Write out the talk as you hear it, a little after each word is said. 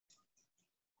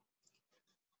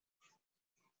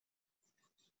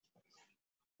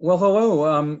Well,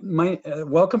 hello.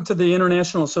 Welcome to the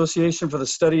International Association for the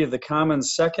Study of the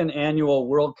Commons second annual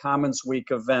World Commons Week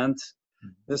event.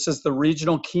 This is the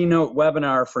regional keynote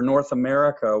webinar for North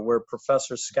America, where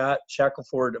Professor Scott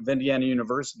Shackelford of Indiana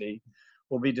University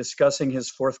will be discussing his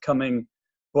forthcoming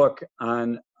book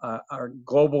on our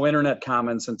global internet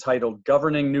commons entitled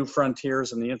Governing New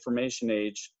Frontiers in the Information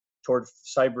Age Toward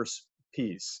Cyber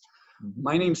Peace.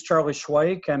 My name's Charlie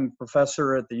Schweik. I'm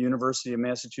professor at the University of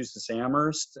Massachusetts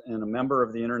Amherst and a member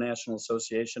of the International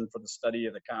Association for the Study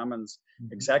of the Commons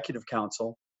Executive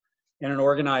Council and an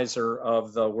organizer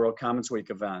of the World Commons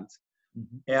Week event.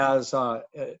 As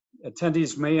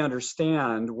attendees may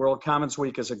understand, World Commons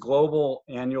Week is a global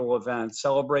annual event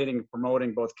celebrating and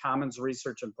promoting both commons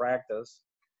research and practice,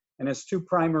 and has two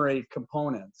primary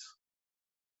components: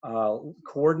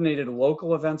 coordinated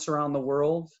local events around the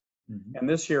world, and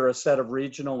this year a set of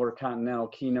regional or continental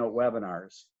keynote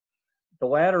webinars. The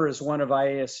latter is one of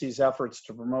IASC's efforts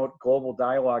to promote global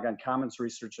dialogue on commons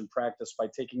research and practice by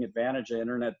taking advantage of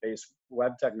internet-based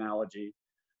web technology,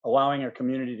 allowing our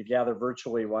community to gather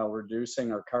virtually while reducing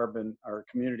our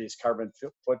community's carbon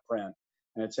footprint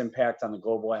and its impact on the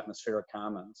global atmospheric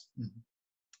commons.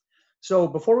 So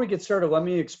before we get started, let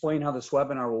me explain how this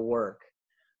webinar will work.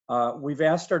 We've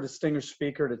asked our distinguished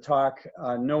speaker to talk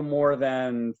no more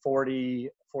than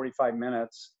 45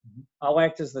 minutes. I'll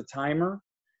act as the timer,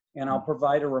 and I'll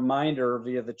provide a reminder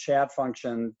via the chat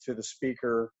function to the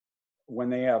speaker when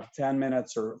they have 10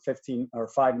 minutes or 15 or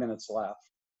 5 minutes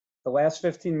left. The last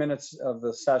 15 minutes of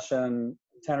the session,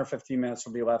 10 or 15 minutes,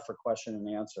 will be left for question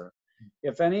and answer.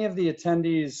 If any of the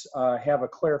attendees have a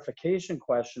clarification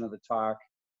question of the talk,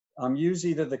 use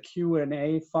either the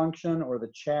Q&A function or the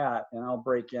chat, and I'll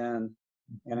break in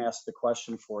and ask the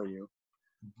question for you.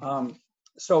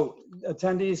 So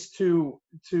attendees, to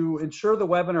ensure the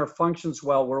webinar functions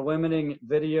well, we're limiting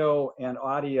video and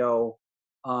audio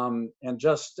and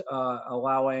just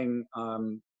allowing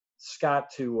Scott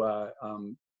to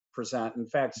present. In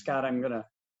fact, Scott, I'm going to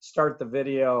start the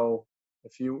video.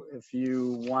 If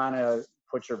you want to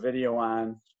put your video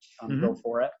on, go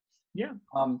for it. Yeah.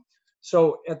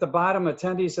 So at the bottom,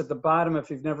 attendees at the bottom,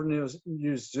 if you've never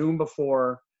used Zoom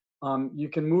before, you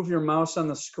can move your mouse on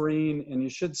the screen and you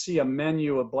should see a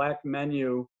menu, a black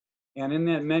menu. And in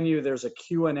that menu, there's a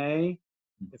Q&A.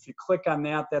 If you click on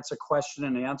that, that's a question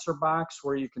and answer box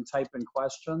where you can type in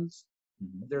questions.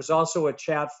 There's also a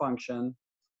chat function.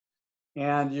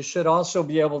 And you should also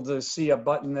be able to see a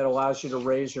button that allows you to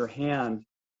raise your hand.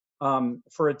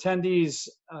 For attendees,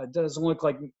 it doesn't look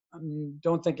like,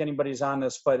 don't think anybody's on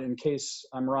this, but in case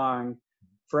I'm wrong,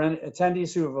 for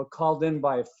attendees who have called in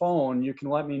by phone, you can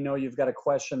let me know you've got a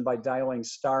question by dialing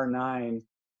 *9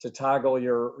 to toggle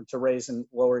to raise and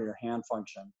lower your hand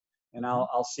function. And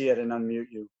I'll see it and unmute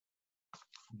you.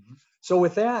 So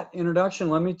with that introduction,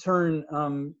 let me turn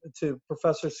to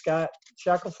Professor Scott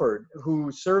Shackelford,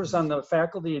 who serves on the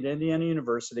faculty at Indiana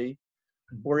University,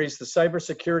 where he's the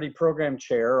cybersecurity program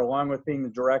chair, along with being the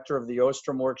director of the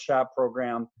Ostrom Workshop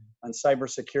program on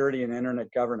cybersecurity and internet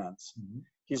governance.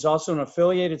 He's also an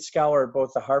affiliated scholar at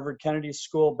both the Harvard Kennedy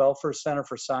School Belfer Center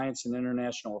for Science and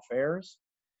International Affairs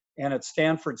and at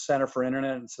Stanford Center for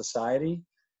Internet and Society,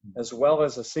 as well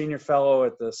as a senior fellow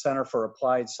at the Center for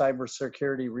Applied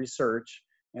Cybersecurity Research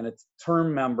and a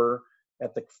term member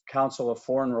at the Council of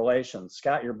Foreign Relations.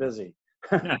 Scott, you're busy.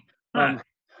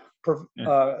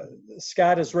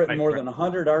 Scott has written more than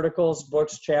 100 articles,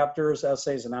 books, chapters,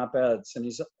 essays, and op-eds. And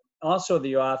he's also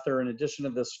the author, in addition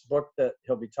to this book that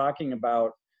he'll be talking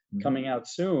about coming out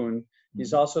soon,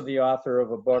 he's also the author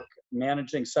of a book,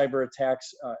 Managing Cyber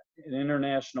Attacks in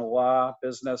International Law,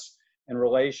 Business, and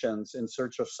Relations in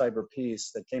Search of Cyber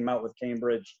Peace, that came out with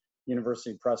Cambridge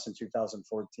University Press in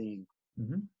 2014.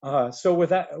 So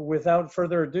without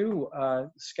further ado,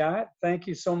 Scott, thank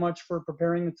you so much for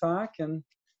preparing the talk, and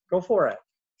go for it.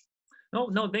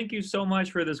 No, thank you so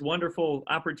much for this wonderful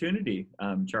opportunity,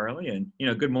 Charlie.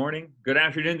 And good morning, good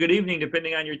afternoon, good evening,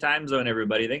 depending on your time zone,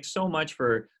 everybody. Thanks so much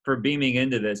for beaming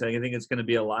into this. I think it's going to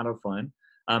be a lot of fun.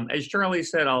 As Charlie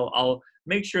said, I'll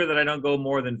make sure that I don't go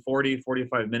more than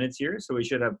 45 minutes here, so we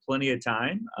should have plenty of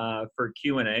time for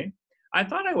Q&A. I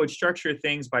thought I would structure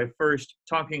things by first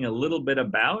talking a little bit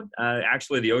about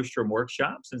actually the Ostrom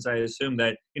Workshop, since I assume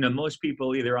that most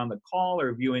people either on the call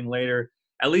or viewing later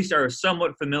at least are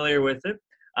somewhat familiar with it.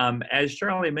 As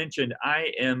Charlie mentioned,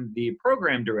 I am the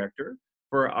program director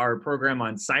for our program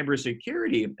on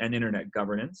cybersecurity and internet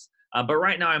governance. But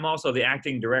right now, I'm also the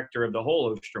acting director of the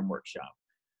whole Ostrom Workshop.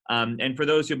 And for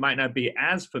those who might not be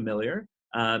as familiar,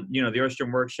 the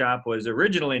Ostrom Workshop was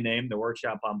originally named the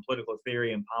Workshop on Political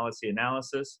Theory and Policy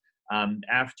Analysis.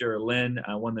 after Lynn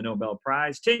won the Nobel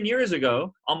Prize 10 years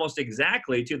ago, almost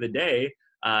exactly to the day,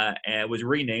 and was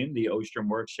renamed the Ostrom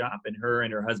Workshop in her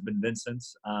and her husband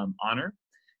Vincent's honor.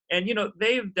 And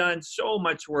they've done so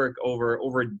much work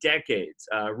over decades,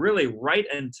 really right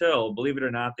until, believe it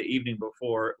or not, the evening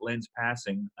before Lynn's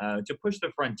passing, to push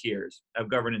the frontiers of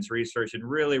governance research in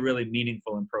really, really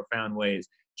meaningful and profound ways,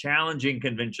 challenging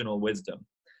conventional wisdom.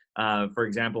 For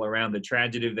example, around the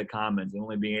tragedy of the commons and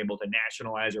only being able to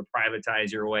nationalize or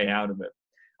privatize your way out of it,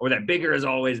 or that bigger is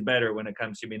always better when it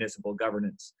comes to municipal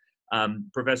governance.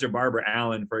 Professor Barbara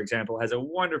Allen, for example, has a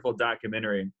wonderful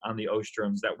documentary on the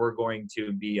Ostroms that we're going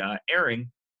to be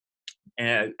airing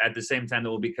at the same time that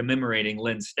we'll be commemorating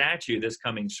Lynn's statue this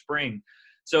coming spring.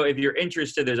 So if you're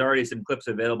interested, there's already some clips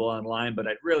available online, but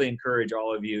I'd really encourage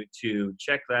all of you to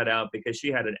check that out because she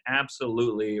had an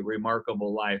absolutely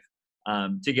remarkable life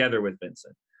together with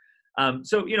Vincent.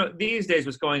 So, these days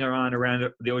what's going on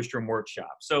around the Ostrom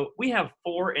Workshop. So we have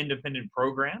 4 independent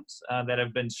programs that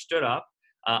have been stood up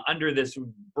under this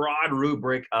broad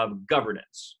rubric of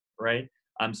governance, right?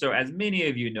 So as many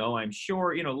of you know, I'm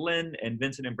sure, Lynn and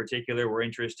Vincent in particular were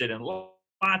interested in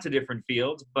lots of different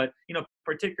fields, but,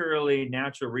 particularly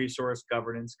natural resource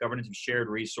governance, governance of shared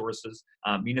resources,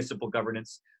 municipal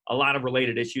governance, a lot of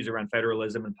related issues around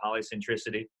federalism and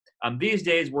polycentricity. These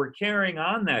days, we're carrying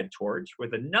on that torch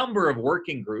with a number of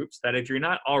working groups that if you're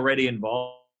not already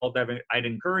involved, I'd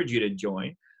encourage you to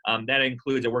join. That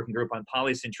includes a working group on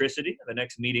polycentricity. The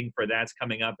next meeting for that's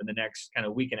coming up in the next kind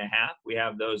of week and a half. We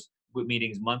have those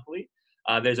meetings monthly.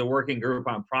 There's a working group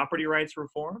on property rights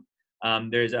reform.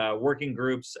 There's working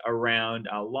groups around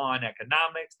law and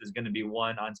economics. There's going to be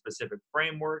one on specific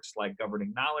frameworks like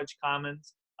governing knowledge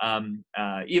commons.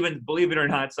 Even, believe it or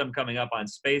not, some coming up on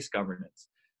space governance.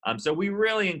 So we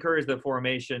really encourage the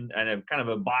formation and a kind of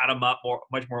a bottom-up,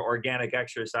 much more organic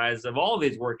exercise of all of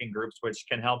these working groups, which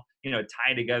can help,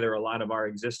 tie together a lot of our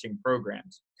existing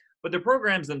programs. But the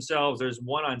programs themselves, there's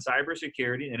one on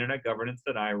cybersecurity and internet governance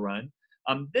that I run.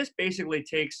 This basically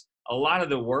takes a lot of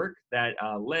the work that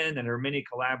Lynn and her many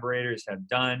collaborators have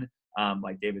done,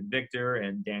 like David Victor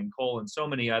and Dan Cole and so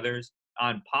many others,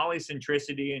 on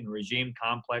polycentricity and regime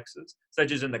complexes,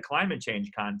 such as in the climate change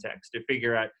context, to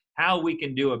figure out how we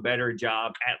can do a better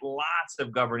job at lots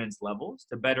of governance levels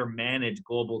to better manage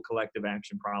global collective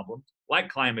action problems like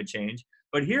climate change.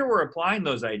 But here we're applying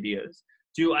those ideas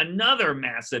to another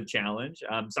massive challenge,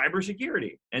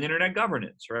 cybersecurity and internet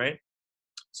governance, right?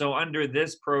 So under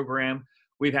this program,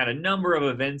 we've had a number of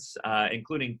events,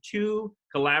 including 2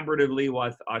 collaboratively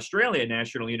with Australia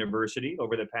National University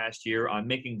over the past year on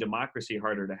making democracy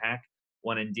harder to hack,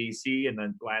 one in DC and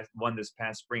then one this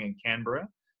past spring in Canberra.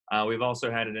 We've also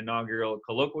had an inaugural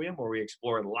colloquium where we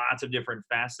explored lots of different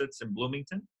facets in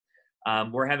Bloomington.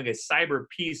 We're having a cyber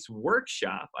peace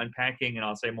workshop unpacking, and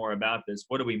I'll say more about this.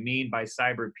 What do we mean by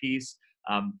cyber peace?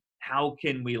 How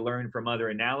can we learn from other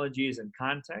analogies and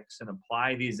contexts and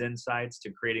apply these insights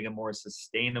to creating a more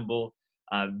sustainable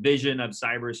vision of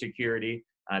cybersecurity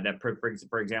that,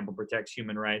 for example, protects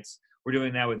human rights? We're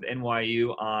doing that with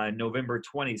NYU on November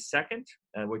 22nd,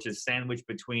 which is sandwiched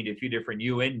between a few different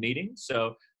UN meetings.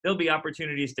 So there'll be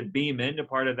opportunities to beam into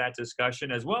part of that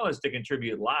discussion as well as to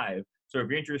contribute live. So if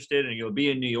you're interested and you'll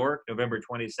be in New York, November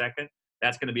 22nd,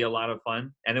 that's going to be a lot of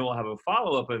fun. And then we'll have a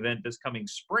follow-up event this coming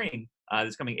spring,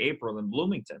 this coming April in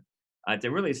Bloomington, to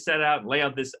really set out, lay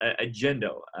out this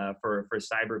agenda for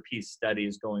cyber peace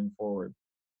studies going forward.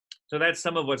 So that's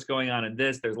some of what's going on in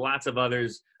this. There's lots of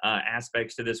others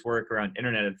aspects to this work around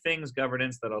Internet of Things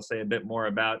governance that I'll say a bit more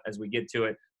about as we get to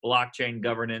it, blockchain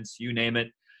governance, you name it.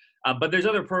 But there's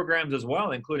other programs as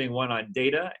well, including one on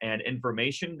data and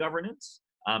information governance.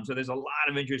 So there's a lot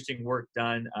of interesting work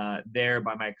done there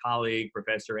by my colleague,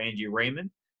 Professor Angie Raymond.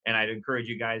 And I'd encourage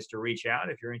you guys to reach out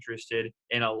if you're interested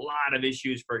in a lot of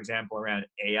issues, for example, around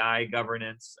AI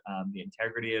governance, the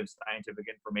integrity of scientific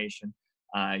information,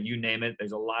 you name it.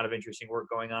 There's a lot of interesting work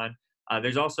going on.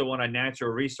 There's also one on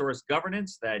natural resource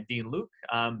governance that Dean Luke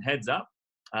heads up.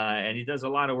 And he does a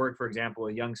lot of work, for example,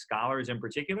 with young scholars in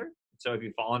particular. So if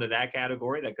you fall into that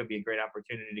category, that could be a great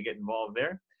opportunity to get involved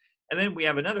there. And then we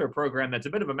have another program that's a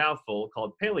bit of a mouthful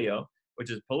called PALEO, which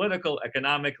is Political,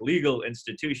 Economic, Legal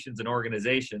Institutions and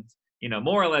Organizations.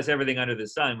 More or less everything under the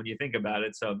sun when you think about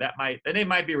it. So the name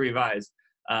might be revised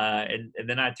in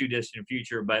the not too distant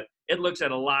future, but it looks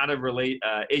at a lot of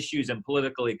issues in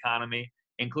political economy,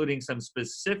 including some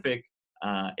specific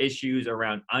issues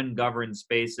around ungoverned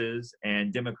spaces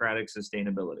and democratic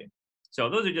sustainability. So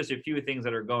those are just a few things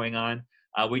that are going on.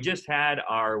 We just had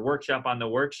our workshop on the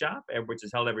workshop, which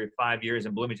is held every 5 years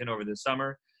in Bloomington over the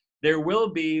summer. there will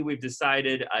be, we've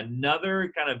decided,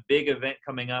 another kind of big event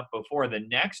coming up before the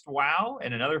next WOW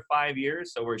in another 5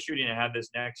 years. So we're shooting to have this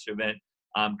next event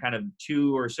kind of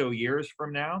 2 or so years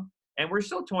from now. And we're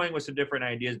still toying with some different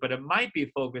ideas, but it might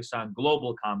be focused on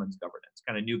global commons governance,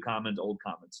 kind of new commons, old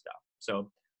commons stuff.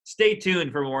 So stay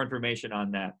tuned for more information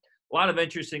on that. A lot of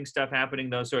interesting stuff happening,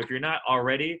 though. So if you're not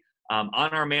already on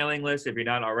our mailing list, if you're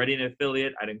not already an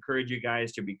affiliate, I'd encourage you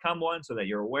guys to become one so that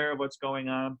you're aware of what's going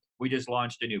on. We just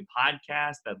launched a new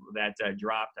podcast that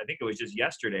dropped, I think it was just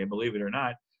yesterday, believe it or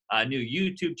not, a new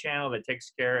YouTube channel that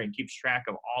takes care and keeps track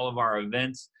of all of our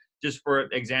events. Just for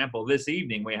example, this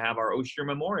evening we have our Osher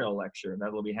Memorial Lecture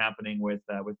that will be happening with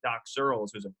Doc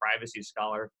Searles, who's a privacy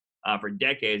scholar for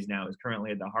decades now, is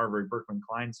currently at the Harvard Berkman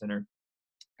Klein Center.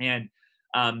 And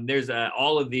there's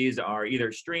all of these are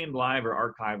either streamed live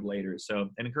or archived later. So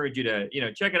I encourage you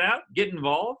to check it out, get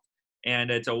involved, and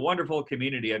it's a wonderful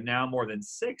community of now more than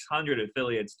 600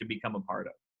 affiliates to become a part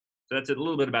of. So that's a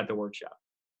little bit about the workshop.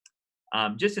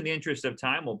 Just in the interest of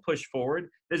time, we'll push forward.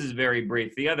 This is very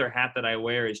brief. The other hat that I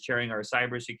wear is chairing our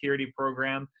cybersecurity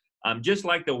program. Just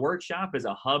like the workshop is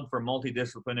a hub for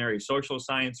multidisciplinary social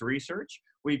science research,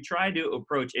 we've tried to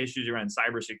approach issues around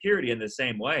cybersecurity in the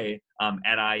same way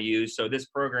at IU. So this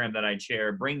program that I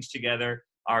chair brings together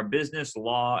our business,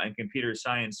 law, and computer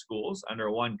science schools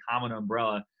under one common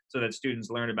umbrella so that students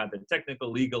learn about the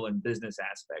technical, legal, and business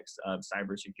aspects of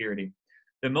cybersecurity.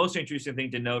 The most interesting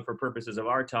thing to note for purposes of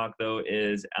our talk, though,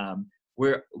 is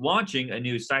we're launching a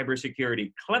new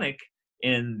cybersecurity clinic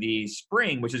in the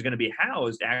spring, which is going to be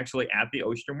housed actually at the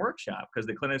Ostrom Workshop, because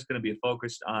the clinic is going to be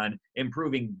focused on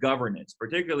improving governance,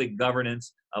 particularly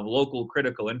governance of local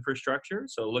critical infrastructure.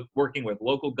 So working with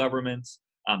local governments,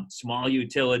 small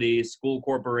utilities, school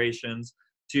corporations,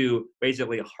 to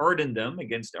basically harden them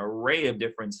against an array of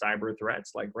different cyber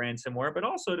threats like ransomware, but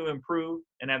also to improve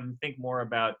and have them think more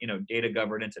about data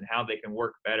governance and how they can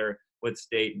work better with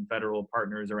state and federal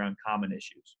partners around common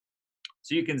issues.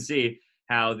 So you can see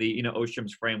how the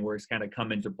Ostrom's frameworks kind of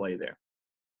come into play there.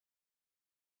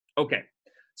 Okay,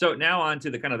 so now on to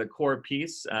the kind of the core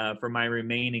piece for my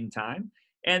remaining time.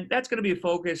 And that's going to be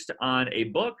focused on a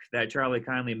book that Charlie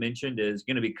kindly mentioned is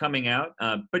going to be coming out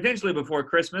potentially before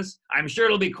Christmas. I'm sure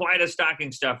it'll be quite a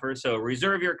stocking stuffer, so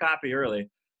reserve your copy early.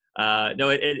 No,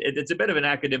 it's a bit of an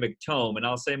academic tome, and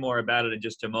I'll say more about it in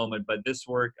just a moment, but this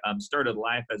work started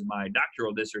life as my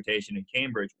doctoral dissertation at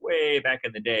Cambridge way back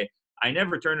in the day. I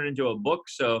never turned it into a book,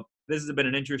 so this has been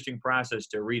an interesting process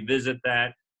to revisit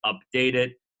that, update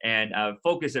it, and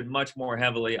focus it much more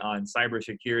heavily on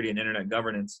cybersecurity and internet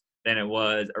governance than it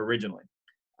was originally,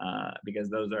 because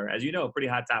those are, as you know, pretty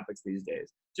hot topics these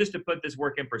days. Just to put this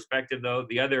work in perspective, though,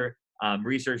 the other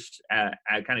research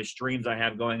kind of streams I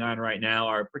have going on right now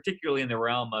are particularly in the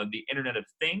realm of the Internet of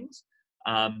Things,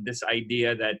 this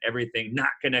idea that everything not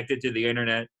connected to the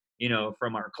internet,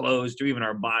 from our clothes to even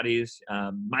our bodies,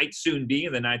 might soon be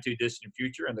in the not too distant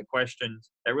future. And the questions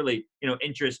that really,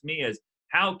 interest me is,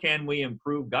 how can we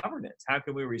improve governance? How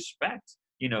can we respect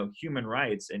human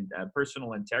rights and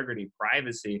personal integrity,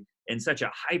 privacy in such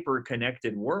a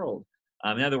hyper-connected world?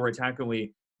 In other words, how can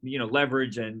we,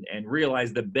 leverage and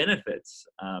realize the benefits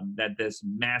that this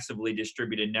massively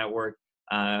distributed network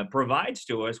provides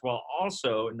to us, while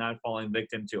also not falling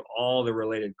victim to all the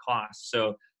related costs?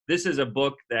 So this is a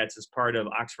book that's as part of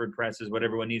Oxford Press's What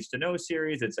Everyone Needs to Know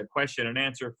series. It's a question and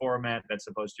answer format that's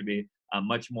supposed to be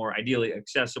much more ideally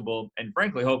accessible and,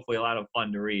 frankly, hopefully a lot of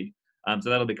fun to read. So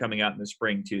that'll be coming out in the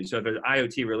spring too. So if there's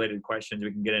IoT related questions,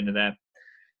 we can get into that.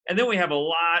 And then we have a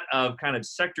lot of kind of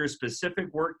sector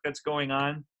specific work that's going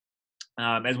on,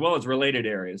 as well as related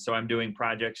areas. So I'm doing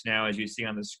projects now, as you see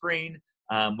on the screen,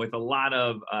 with a lot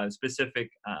of specific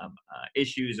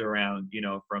issues around,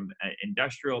 from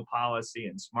industrial policy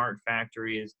and smart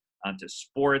factories to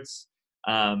sports,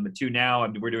 to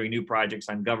now we're doing new projects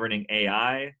on governing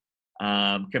AI,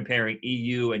 comparing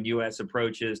EU and US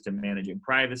approaches to managing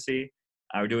privacy.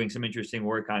 We're doing some interesting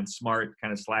work on smart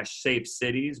kind of / safe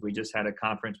cities. We just had a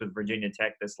conference with Virginia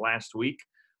Tech this last week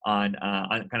on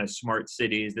kind of smart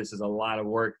cities. This is a lot of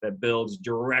work that builds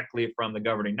directly from the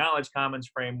governing knowledge commons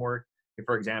framework,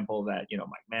 for example, that Mike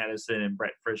Madison and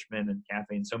Brett Frischman and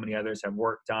Kathy and so many others have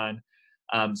worked on.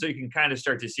 So you can kind of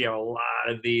start to see how a lot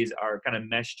of these are kind of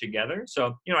meshed together.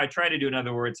 So, I try to do, in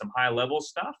other words, some high level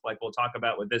stuff like we'll talk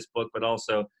about with this book, but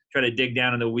also try to dig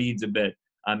down in the weeds a bit,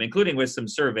 including with some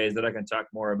surveys that I can talk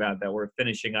more about that we're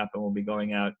finishing up and will be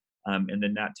going out in the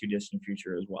not too distant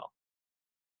future as well.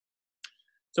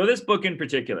 So this book in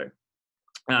particular,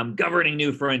 Governing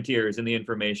New Frontiers in the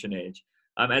Information Age.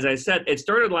 As I said, it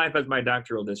started life as my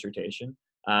doctoral dissertation.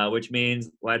 which means,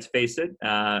 let's face it,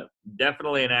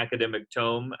 definitely an academic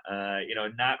tome,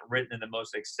 not written in the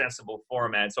most accessible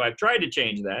format. So I've tried to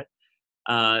change that.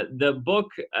 The book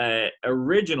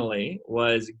originally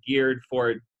was geared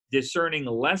for discerning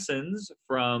lessons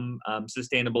from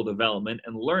sustainable development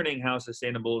and learning how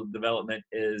sustainable development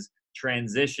is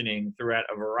transitioning throughout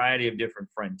a variety of different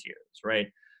frontiers, right?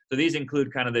 So these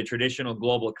include kind of the traditional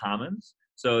global commons.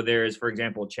 So there's, for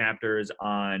example, chapters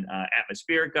on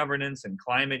atmospheric governance and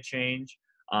climate change,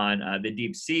 on the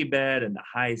deep seabed and the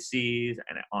high seas,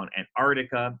 and on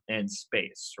Antarctica and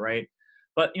space, right?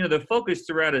 But the focus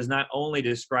throughout is not only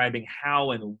describing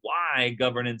how and why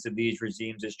governance of these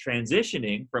regimes is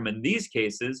transitioning from, in these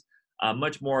cases,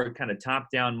 much more kind of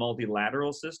top-down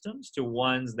multilateral systems to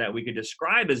ones that we could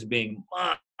describe as being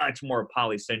much more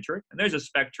polycentric. And there's a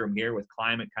spectrum here with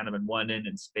climate kind of on one end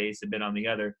and space a bit on the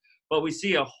other. But we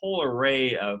see a whole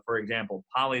array of, for example,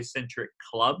 polycentric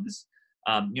clubs,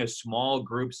 small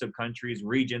groups of countries,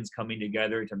 regions coming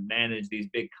together to manage these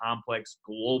big, complex,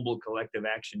 global collective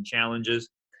action challenges,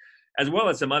 as well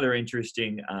as some other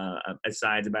interesting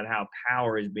asides about how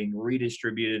power is being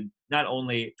redistributed, not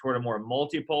only toward a more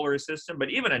multipolar system, but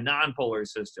even a non-polar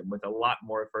system with a lot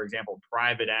more, for example,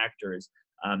 private actors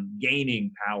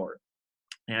gaining power.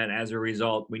 And as a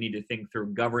result, we need to think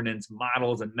through governance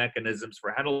models and mechanisms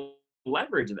for how to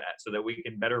leverage that so that we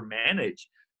can better manage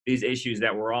these issues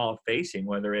that we're all facing,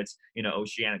 whether it's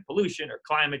oceanic pollution or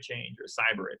climate change or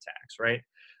cyber attacks, right?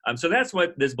 So that's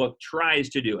what this book tries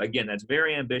to do. Again, that's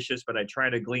very ambitious, but I try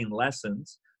to glean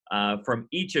lessons from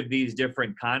each of these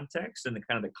different contexts and the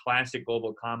kind of the classic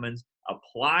global commons,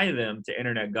 apply them to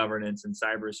internet governance and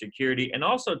cybersecurity, and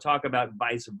also talk about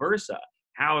vice versa,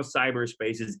 how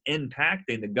cyberspace is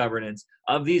impacting the governance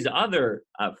of these other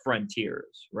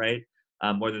frontiers, right?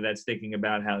 Whether that's thinking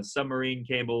about how submarine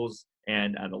cables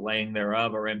and the laying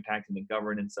thereof are impacting the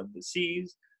governance of the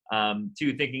seas,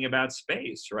 to thinking about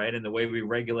space, right? And the way we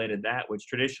regulated that, which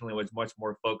traditionally was much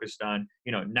more focused on,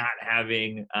 not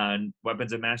having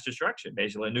weapons of mass destruction,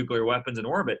 basically nuclear weapons in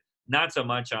orbit, not so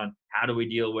much on how do we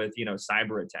deal with,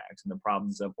 cyber attacks and the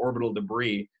problems of orbital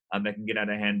debris that can get out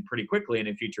of hand pretty quickly in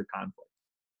a future conflict.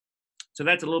 So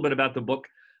that's a little bit about the book.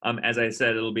 As I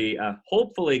said, it'll be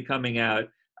hopefully coming out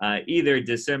either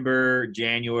December,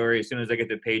 January, as soon as I get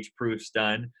the page proofs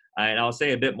done. And I'll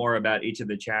say a bit more about each of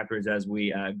the chapters as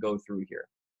we go through here.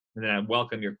 And then I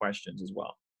welcome your questions as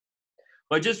well.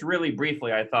 But just really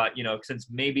briefly, I thought, since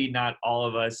maybe not all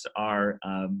of us are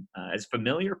as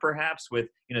familiar perhaps with,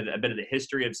 a bit of the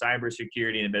history of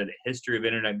cybersecurity and a bit of the history of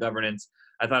internet governance,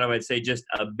 I thought I would say just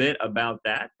a bit about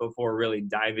that before really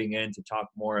diving in to talk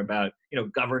more about,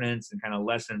 governance and kind of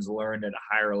lessons learned at a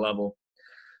higher level.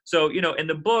 So, in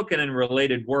the book and in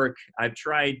related work, I've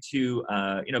tried to,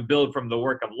 build from the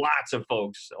work of lots of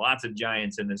folks, lots of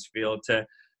giants in this field to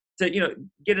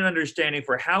get an understanding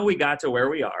for how we got to where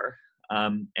we are.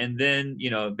 And then,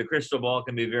 the crystal ball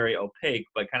can be very opaque,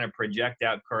 but kind of project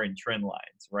out current trend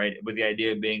lines, right? With the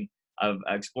idea being of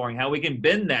exploring how we can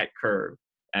bend that curve,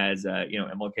 as,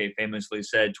 MLK famously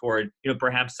said, toward,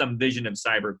 perhaps some vision of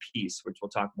cyber peace, which we'll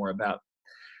talk more about.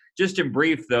 Just in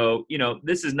brief, though,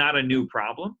 this is not a new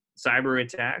problem. Cyber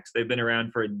attacks, they've been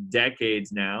around for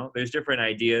decades now. There's different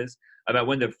ideas about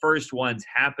when the first ones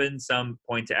happened. Some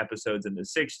point to episodes in the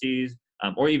 60s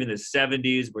or even the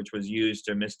 70s, which was used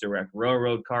to misdirect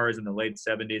railroad cars in the late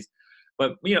 70s.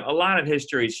 But, a lot of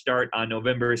histories start on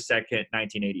November 2nd,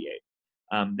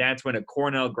 1988. That's when a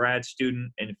Cornell grad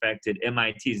student infected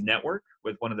MIT's network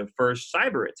with one of the first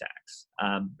cyber attacks.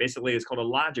 Basically, it's called a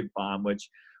logic bomb, which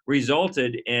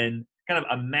resulted in kind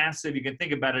of a massive, you can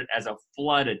think about it as a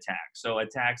flood attack. So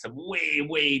attacks of way,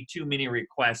 way too many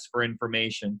requests for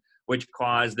information, which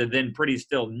caused the then pretty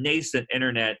still nascent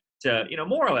internet to,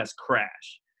 more or less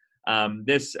crash.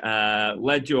 This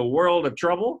led to a world of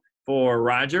trouble for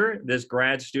Roger, this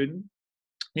grad student.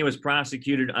 He was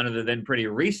prosecuted under the then pretty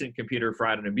recent Computer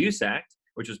Fraud and Abuse Act,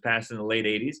 which was passed in the late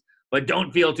 80s. But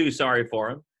don't feel too sorry for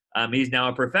him. He's now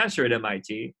a professor at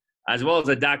MIT, as well as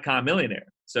a dot-com millionaire.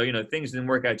 So, things didn't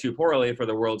work out too poorly for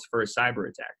the world's first cyber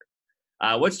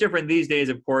attacker. What's different these days,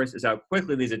 of course, is how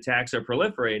quickly these attacks are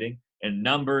proliferating in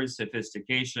numbers,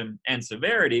 sophistication, and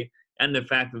severity, and the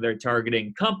fact that they're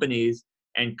targeting companies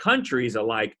and countries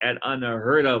alike at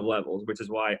unheard of levels, which is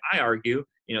why I argue,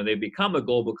 they've become a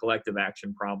global collective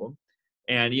action problem.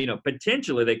 And,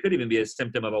 potentially they could even be a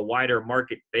symptom of a wider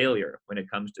market failure when it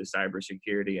comes to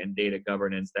cybersecurity and data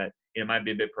governance that, might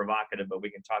be a bit provocative, but we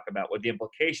can talk about what the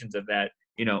implications of that,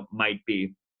 might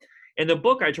be. In the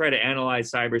book, I try to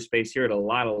analyze cyberspace here at a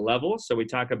lot of levels. So we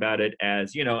talk about it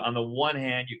as, on the one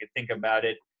hand, you could think about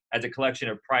it as a collection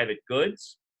of private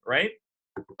goods, right?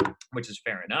 which is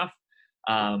fair enough.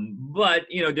 But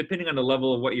depending on the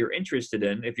level of what you're interested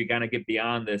in, if you kind of get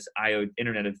beyond this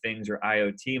Internet of Things or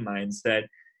IoT mindset,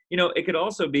 it could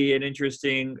also be an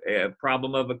interesting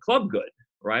problem of a club good,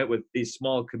 right? With these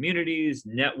small communities,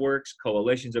 networks,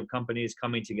 coalitions of companies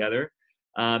coming together.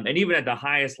 And even at the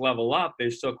highest level up,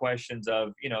 there's still questions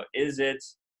of, is it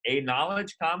a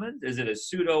knowledge commons? Is it a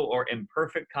pseudo or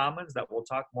imperfect commons that we'll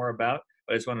talk more about?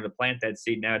 But I just wanted to plant that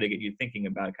seed now to get you thinking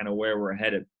about kind of where we're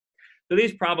headed. So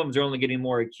these problems are only getting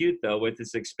more acute, though, with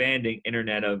this expanding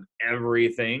internet of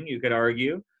everything, you could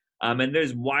argue. And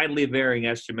there's widely varying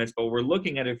estimates, but we're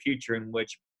looking at a future in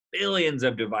which billions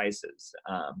of devices,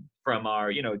 from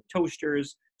our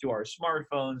toasters to our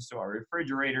smartphones to our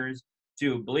refrigerators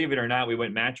to, believe it or not, we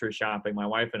went mattress shopping, my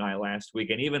wife and I, last week,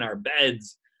 and even our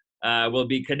beds will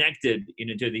be connected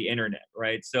to the internet,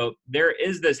 right? So there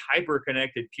is this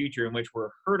hyper-connected future in which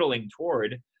we're hurtling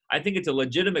toward. I think it's a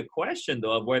legitimate question,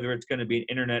 though, of whether it's going to be an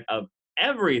internet of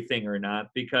everything or not,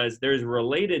 because there's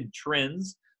related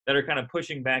trends that are kind of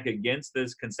pushing back against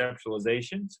this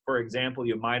conceptualization. For example,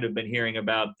 you might have been hearing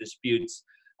about disputes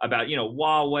about,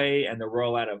 Huawei and the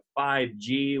rollout of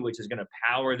 5G, which is going to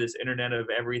power this internet of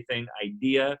everything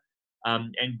idea.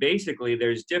 And basically,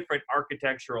 there's different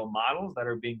architectural models that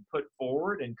are being put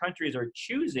forward, and countries are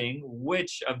choosing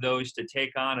which of those to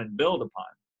take on and build upon.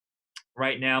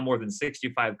 Right now, more than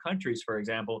 65 countries, for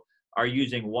example, are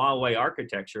using Huawei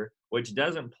architecture, which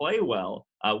doesn't play well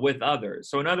with others.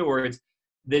 So in other words,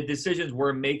 the decisions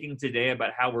we're making today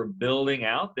about how we're building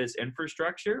out this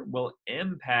infrastructure will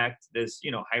impact this,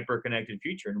 hyper-connected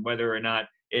future, and whether or not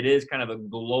it is kind of a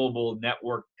global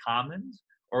network commons,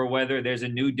 or whether there's a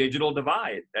new digital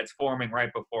divide that's forming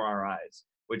right before our eyes,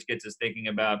 which gets us thinking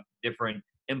about different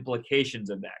implications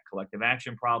of that, collective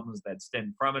action problems that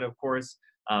stem from it, of course,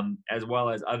 as well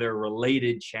as other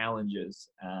related challenges,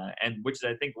 and which is,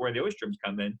 I think, where the Ostroms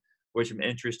come in, with some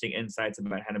interesting insights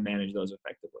about how to manage those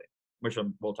effectively, which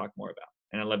we'll talk more about.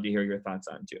 And I'd love to hear your thoughts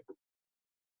on too.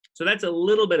 So that's a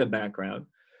little bit of background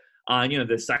on,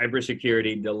 the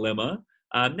cybersecurity dilemma.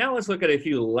 Now let's look at a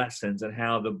few lessons on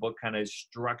how the book kind of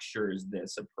structures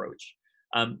this approach.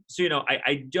 So,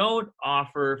 I don't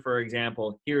offer, for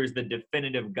example, here's the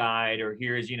definitive guide, or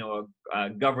here's, a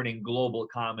governing global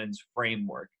commons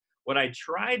framework. What I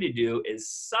try to do is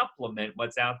supplement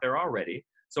what's out there already.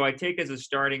 So I take as a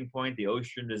starting point the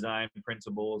Ocean Design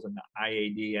Principles and the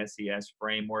IADSES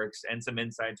frameworks and some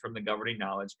insights from the governing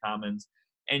knowledge commons,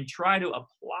 and try to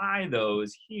apply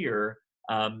those here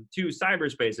to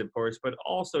cyberspace, of course, but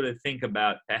also to think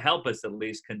about, to help us at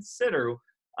least consider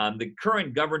the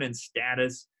current governance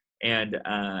status and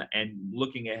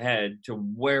looking ahead to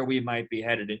where we might be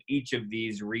headed in each of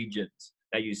these regions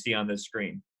that you see on the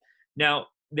screen. Now,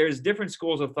 there's different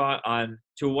schools of thought on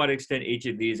to what extent each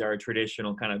of these are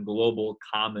traditional kind of global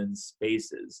common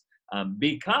spaces,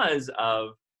 because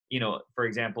of, for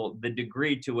example, the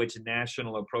degree to which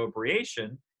national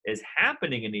appropriation is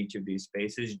happening in each of these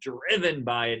spaces, driven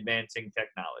by advancing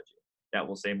technology that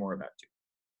we'll say more about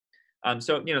too.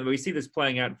 So we see this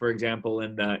playing out, for example,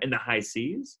 in the high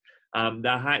seas.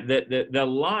 The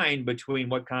line between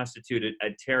what constituted a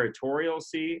territorial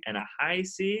sea and a high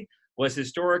sea was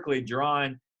historically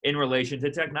drawn in relation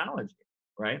to technology,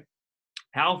 right?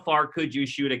 How far could you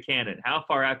shoot a cannon? How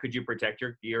far out could you protect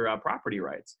your property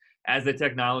rights? As the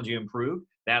technology improved,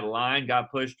 that line got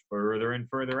pushed further and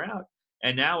further out.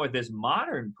 And now with this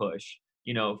modern push,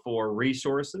 for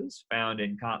resources found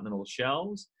in continental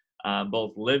shelves,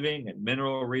 both living and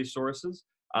mineral resources,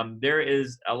 there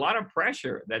is a lot of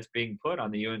pressure that's being put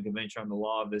on the UN Convention on the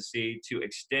Law of the Sea to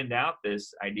extend out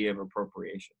this idea of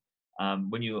appropriation.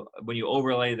 When you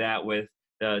overlay that with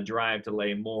the drive to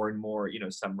lay more and more,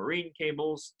 submarine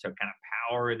cables to kind of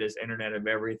power this internet of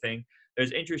everything,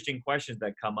 there's interesting questions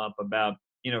that come up about,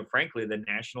 frankly, the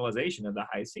nationalization of the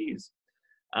high seas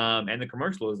and the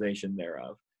commercialization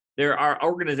thereof. There are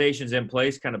organizations in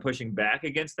place kind of pushing back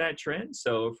against that trend.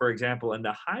 So, for example, in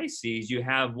the high seas, you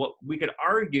have what we could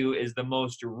argue is the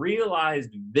most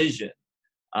realized vision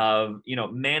of,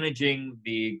 managing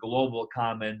the global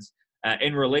commons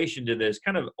in relation to this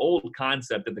kind of old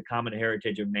concept of the common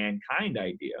heritage of mankind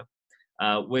idea,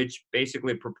 which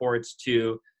basically purports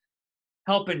to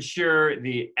help ensure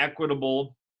the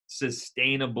equitable,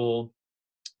 sustainable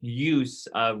use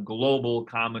of global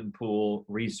common pool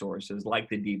resources like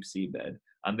the deep seabed.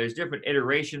 There's different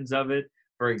iterations of it.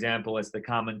 For example, it's the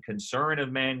common concern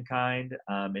of mankind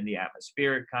in the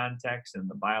atmospheric context and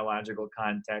the biological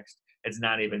context. It's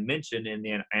not even mentioned in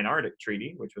the Antarctic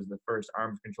Treaty, which was the first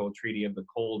arms control treaty of the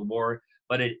Cold War,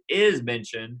 but it is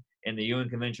mentioned in the UN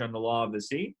Convention on the Law of the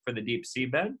Sea for the deep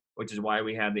seabed, which is why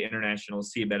we have the International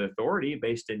Seabed Authority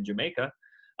based in Jamaica,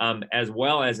 as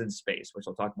well as in space, which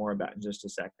I'll talk more about in just a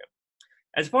second.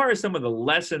 As far as some of the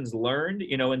lessons learned,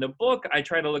 in the book, I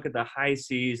try to look at the high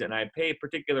seas and I pay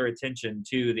particular attention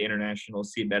to the International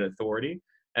Seabed Authority,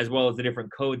 as well as the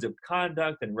different codes of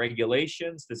conduct and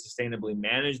regulations to sustainably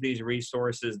manage these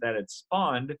resources that it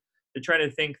spawned, to try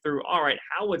to think through, all right,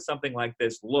 how would something like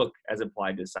this look as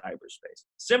applied to cyberspace?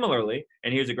 Similarly,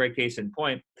 and here's a great case in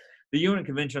point, the UN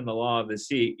Convention on the Law of the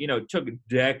Sea, took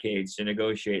decades to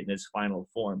negotiate in its final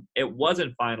form. It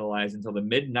wasn't finalized until the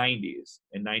mid-90s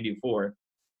in 94.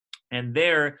 And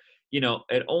there,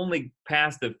 it only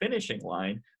passed the finishing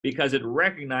line because it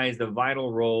recognized the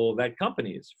vital role that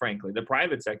companies, frankly, the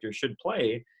private sector, should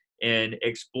play in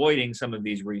exploiting some of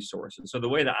these resources. So the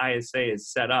way the ISA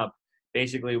is set up,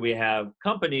 basically we have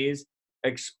companies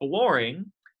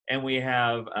exploring, and we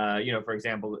have, for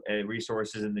example,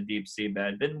 resources in the deep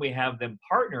seabed. Then we have them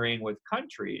partnering with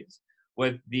countries,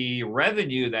 with the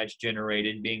revenue that's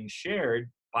generated being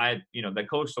shared by the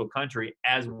coastal country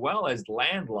as well as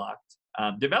landlocked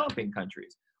developing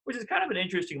countries, which is kind of an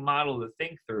interesting model to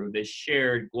think through, this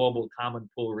shared global common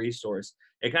pool resource.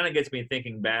 It kind of gets me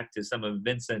thinking back to some of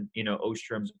Vincent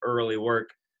Ostrom's early work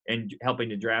in helping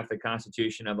to draft the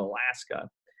Constitution of Alaska,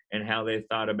 and how they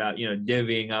thought about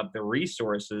divvying up the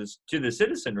resources to the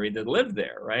citizenry that lived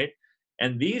there, right?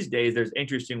 And these days there's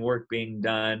interesting work being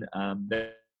done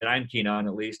that I'm keen on,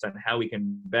 at least, on how we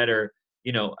can better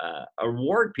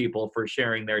reward people for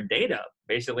sharing their data,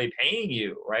 basically paying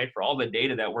you, right, for all the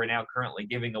data that we're now currently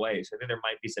giving away. So I think there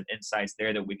might be some insights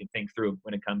there that we can think through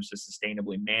when it comes to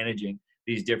sustainably managing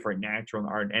these different natural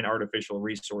and artificial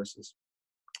resources.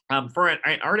 For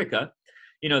Antarctica,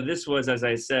 this was, as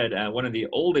I said, one of the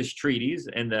oldest treaties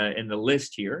in the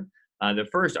list here, the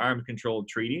first arms control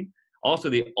treaty, also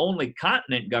the only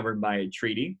continent governed by a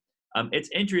treaty. It's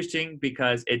interesting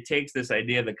because it takes this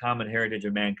idea of the common heritage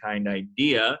of mankind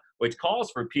idea, which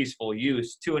calls for peaceful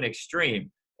use, to an extreme.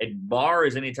 It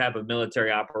bars any type of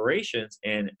military operations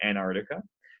in Antarctica.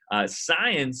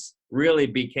 Science really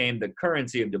became the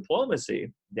currency of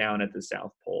diplomacy down at the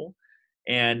South Pole.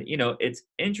 And, it's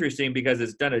interesting because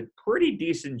it's done a pretty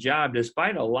decent job,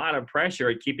 despite a lot of pressure,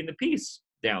 at keeping the peace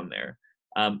down there.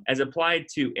 As applied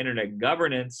to internet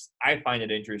governance, I find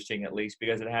it interesting, at least,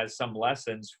 because it has some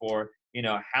lessons for,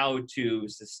 how to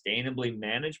sustainably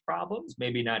manage problems,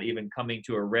 maybe not even coming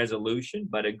to a resolution,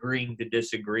 but agreeing to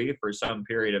disagree for some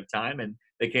period of time. And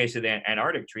the case of the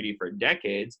Antarctic Treaty for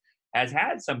decades has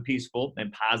had some peaceful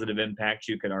and positive impacts,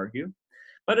 you could argue.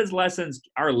 But its lessons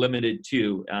are limited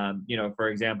too. For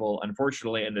example,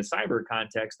 unfortunately, in the cyber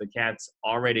context, the cat's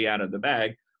already out of the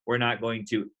bag. We're not going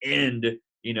to end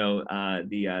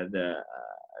the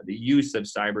use of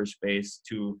cyberspace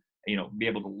to be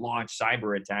able to launch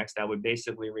cyber attacks. That would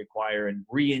basically require a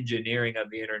re-engineering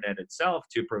of the internet itself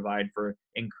to provide for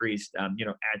increased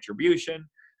attribution,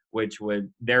 which would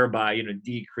thereby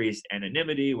decrease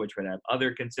anonymity, which would have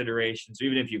other considerations. So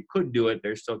even if you could do it,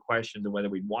 there's still questions of whether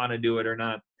we'd want to do it or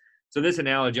not. So this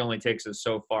analogy only takes us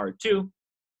so far too.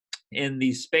 In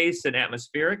the space and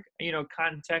atmospheric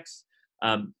context,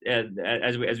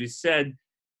 as we said,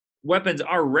 weapons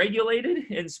are regulated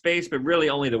in space, but really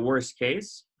only the worst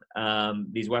case.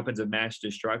 These weapons of mass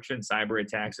destruction, cyber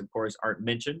attacks, of course, aren't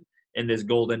mentioned in this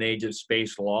golden age of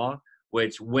space law,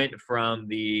 which went from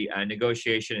the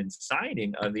negotiation and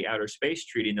signing of the Outer Space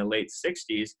Treaty in the late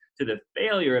 60s to the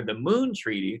failure of the Moon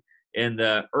Treaty in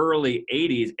the early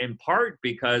 80s, in part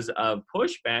because of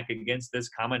pushback against this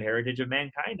common heritage of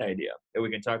mankind idea that we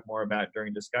can talk more about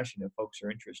during discussion if folks are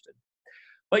interested.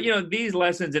 But, these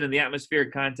lessons, and in the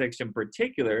atmospheric context in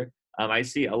particular, I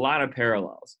see a lot of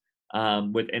parallels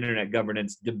with internet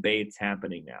governance debates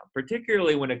happening now,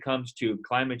 particularly when it comes to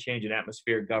climate change and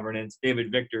atmospheric governance.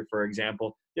 David Victor, for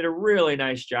example, did a really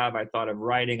nice job, I thought, of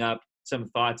writing up some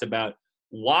thoughts about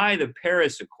why the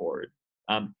Paris Accord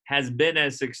has been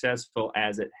as successful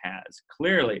as it has.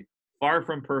 Clearly, far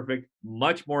from perfect,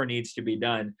 much more needs to be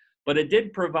done, but it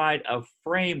did provide a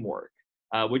framework,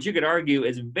 which you could argue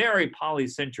is very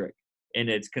polycentric in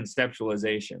its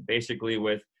conceptualization, basically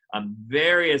with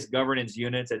various governance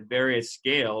units at various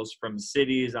scales, from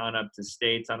cities on up to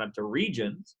states, on up to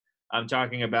regions. I'm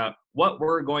talking about what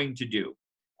we're going to do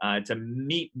to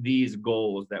meet these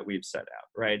goals that we've set out,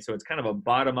 right? So it's kind of a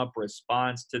bottom-up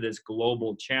response to this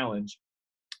global challenge.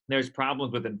 There's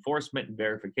problems with enforcement and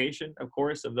verification, of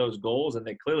course, of those goals, and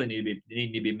they clearly need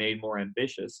to be made more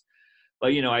ambitious.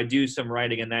 But, I do some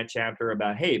writing in that chapter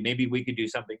about, hey, maybe we could do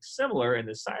something similar in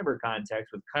the cyber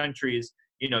context with countries,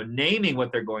 naming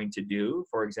what they're going to do,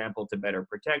 for example, to better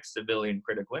protect civilian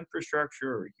critical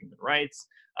infrastructure or human rights,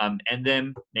 and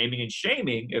then naming and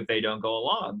shaming if they don't go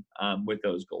along with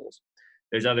those goals.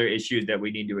 There's other issues that we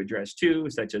need to address too,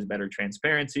 such as better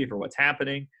transparency for what's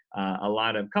happening. A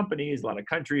lot of companies, a lot of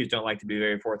countries don't like to be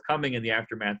very forthcoming in the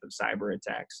aftermath of cyber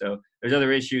attacks. So there's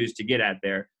other issues to get at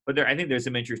there, but I think there's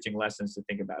some interesting lessons to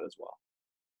think about as well.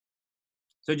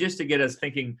 So just to get us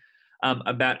thinking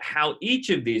about how each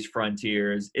of these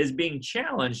frontiers is being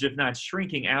challenged, if not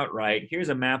shrinking outright, here's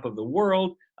a map of the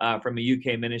world from a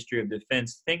UK Ministry of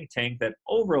Defense think tank that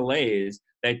overlays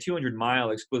that 200-mile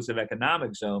exclusive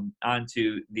economic zone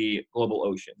onto the global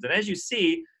oceans. And as you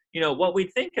see, what we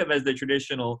think of as the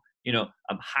traditional,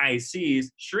 high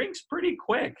seas shrinks pretty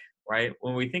quick, right?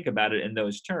 When we think about it in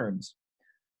those terms.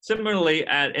 Similarly,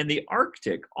 in the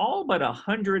Arctic, all but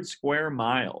 100 square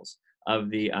miles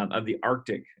of the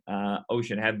Arctic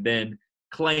Ocean have been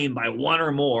claimed by one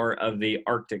or more of the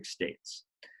Arctic states.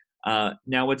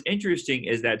 Now, what's interesting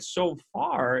is that so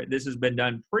far, this has been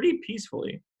done pretty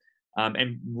peacefully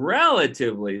and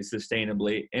relatively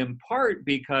sustainably, in part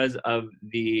because of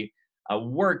the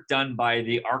work done by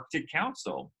the Arctic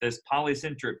Council, this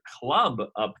polycentric club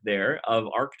up there of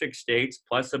Arctic states,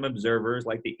 plus some observers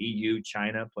like the EU,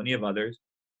 China, plenty of others,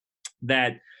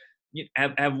 that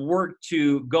have worked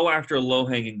to go after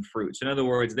low-hanging fruits. In other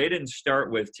words, they didn't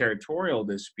start with territorial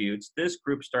disputes. This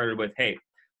group started with, hey,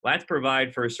 let's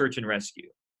provide for search and rescue.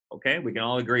 Okay, we can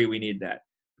all agree we need that.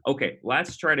 Okay,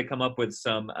 let's try to come up with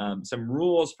some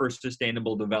rules for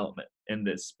sustainable development in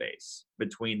this space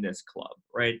between this club,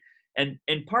 right? And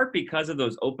in part because of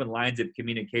those open lines of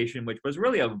communication, which was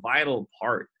really a vital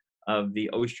part of the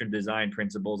ocean design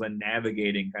principles and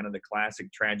navigating kind of the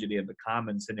classic tragedy of the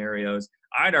common scenarios,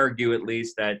 I'd argue at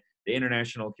least that the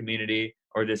international community,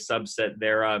 or this subset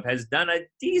thereof, has done a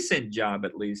decent job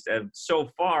at least of so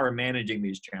far managing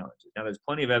these challenges. Now, there's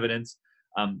plenty of evidence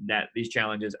that these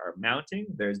challenges are mounting.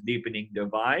 There's deepening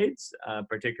divides,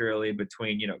 particularly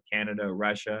between Canada,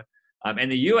 Russia,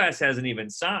 and the U.S. hasn't even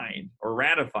signed or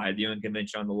ratified the UN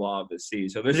Convention on the Law of the Sea.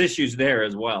 So there's issues there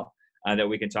as well that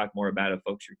we can talk more about if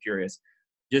folks are curious.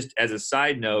 Just as a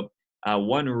side note,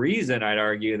 one reason I'd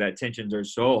argue that tensions are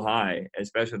so high,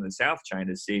 especially in the South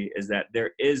China Sea, is that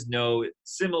there is no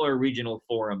similar regional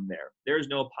forum there. There's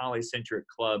no polycentric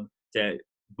club to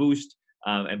boost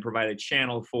and provide a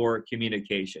channel for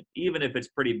communication, even if it's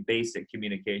pretty basic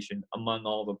communication among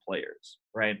all the players,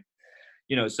 right?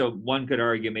 So one could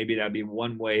argue maybe that'd be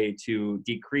one way to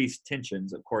decrease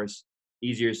tensions. Of course,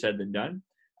 easier said than done,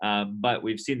 but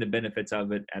we've seen the benefits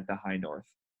of it at the High North.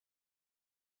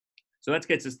 So that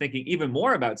gets us thinking even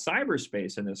more about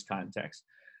cyberspace in this context.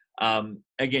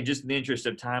 Again, just in the interest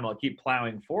of time, I'll keep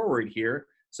plowing forward here.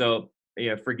 So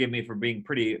forgive me for being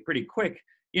pretty quick.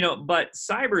 But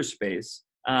cyberspace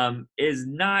is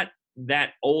not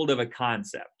that old of a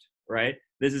concept, right?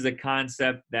 This is a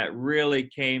concept that really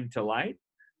came to light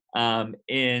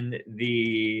in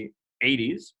the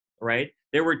 80s, right?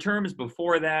 There were terms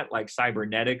before that, like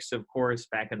cybernetics, of course,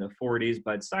 back in the 40s,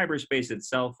 but cyberspace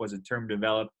itself was a term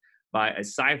developed by a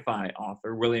sci-fi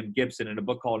author, William Gibson, in a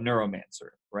book called Neuromancer,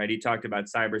 right? He talked about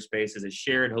cyberspace as a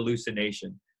shared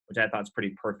hallucination, which I thought is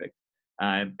pretty perfect.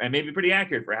 And maybe pretty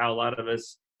accurate for how a lot of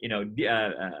us,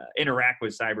 interact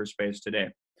with cyberspace today.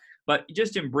 But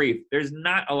just in brief, there's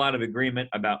not a lot of agreement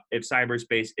about if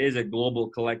cyberspace is a global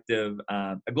collective,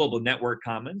 a global network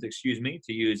commons,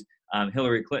 to use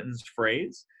Hillary Clinton's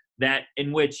phrase, that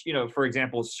in which, for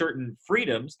example, certain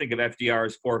freedoms, think of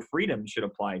FDR's 4 freedoms, should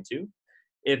apply to.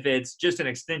 If it's just an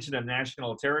extension of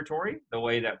national territory, the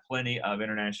way that plenty of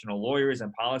international lawyers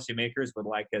and policymakers would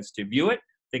like us to view it,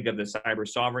 think of the cyber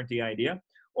sovereignty idea.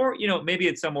 Or, maybe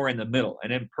it's somewhere in the middle,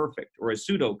 an imperfect or a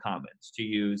pseudo commons, to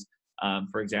use,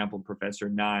 for example, Professor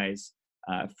Nye's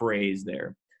phrase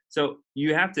there. So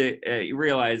you have to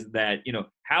realize that,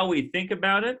 how we think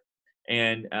about it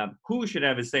and who should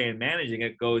have a say in managing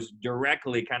it goes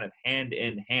directly kind of hand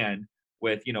in hand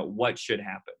with, what should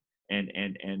happen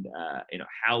and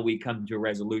how we come to a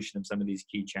resolution of some of these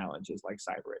key challenges like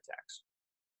cyber attacks.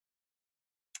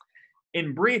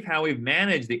 In brief, how we've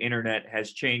managed the internet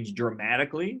has changed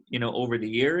dramatically, over the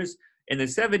years. In the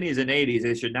 70s and 80s,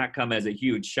 it should not come as a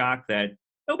huge shock that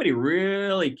nobody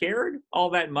really cared all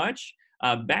that much.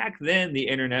 Back then, the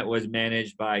internet was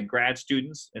managed by grad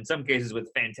students, in some cases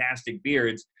with fantastic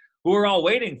beards, who were all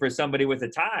waiting for somebody with a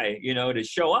tie, to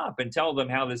show up and tell them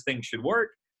how this thing should work.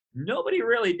 Nobody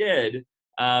really did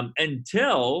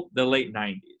until the late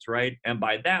 90s, right? And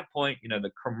by that point,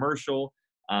 the commercial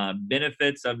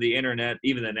benefits of the internet,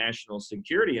 even the national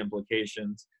security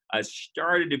implications,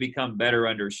 started to become better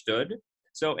understood.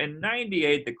 So in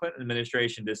 98, the Clinton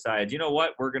administration decides, you know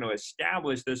what, we're going to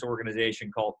establish this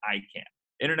organization called ICANN,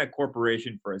 Internet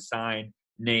Corporation for Assigned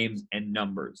Names and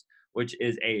Numbers, which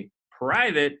is a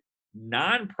private,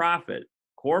 nonprofit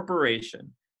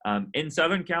corporation in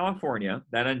Southern California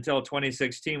that until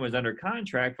 2016 was under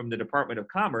contract from the Department of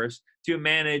Commerce to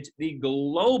manage the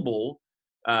global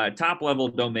top-level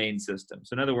domain system.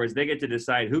 So in other words, they get to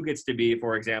decide who gets to be,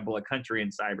 for example, a country in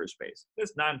cyberspace,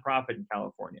 this nonprofit in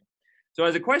California. So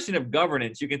as a question of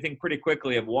governance, you can think pretty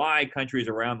quickly of why countries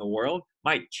around the world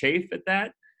might chafe at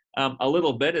that a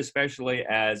little bit, especially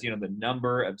as, you know, the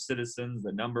number of citizens,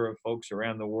 the number of folks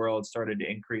around the world started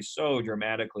to increase so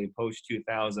dramatically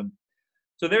post-2000.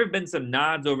 So there have been some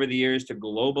nods over the years to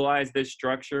globalize this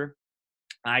structure.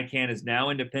 ICANN is now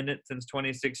independent since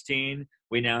 2016.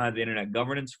 We now have the Internet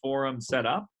Governance Forum set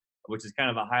up, which is kind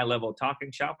of a high-level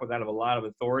talking shop without a lot of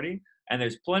authority. And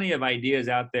there's plenty of ideas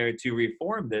out there to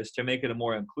reform this to make it a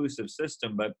more inclusive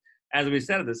system. But as we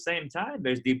said, at the same time,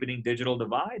 there's deepening digital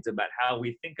divides about how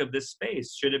we think of this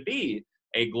space. Should it be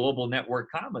a global network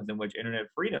commons in which internet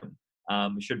freedom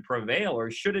should prevail, or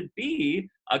should it be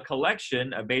a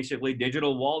collection of basically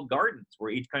digital walled gardens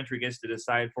where each country gets to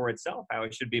decide for itself how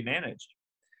it should be managed?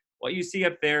 What you see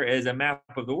up there is a map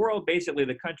of the world. Basically,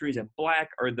 the countries in black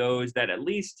are those that at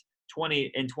least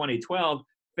in 2012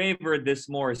 favored this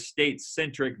more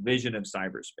state-centric vision of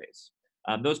cyberspace.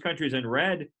 Those countries in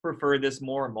red prefer this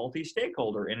more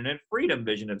multi-stakeholder internet freedom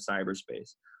vision of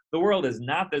cyberspace. The world is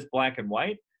not this black and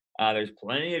white. There's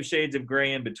plenty of shades of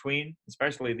gray in between,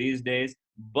 especially these days.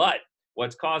 But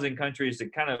what's causing countries to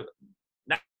kind of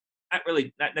not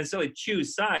necessarily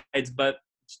choose sides, but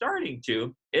starting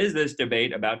to, is this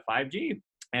debate about 5G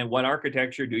and what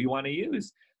architecture do you want to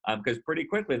use? Because pretty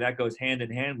quickly that goes hand in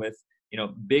hand with, you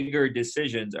know, bigger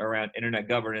decisions around internet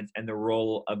governance and the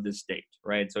role of the state,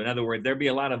 right? So in other words, there'd be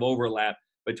a lot of overlap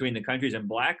between the countries in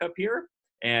black up here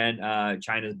and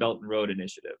China's Belt and Road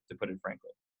Initiative, to put it frankly.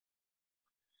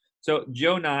 So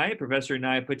Joe Nye, Professor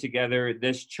Nye, put together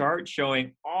this chart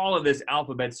showing all of this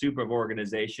alphabet soup of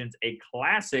organizations, a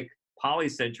classic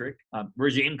polycentric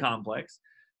regime complex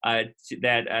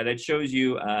that shows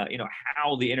you, you know,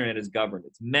 how the internet is governed.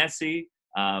 It's messy.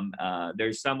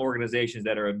 There's some organizations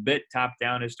that are a bit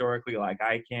top-down historically, like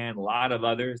ICANN, a lot of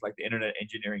others, like the Internet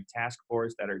Engineering Task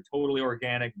Force, that are totally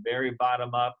organic, very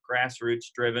bottom-up,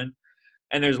 grassroots-driven.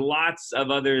 And there's lots of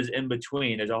others in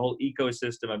between. There's a whole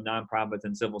ecosystem of nonprofits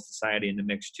and civil society in the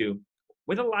mix too,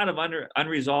 with a lot of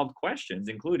unresolved questions,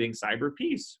 including cyber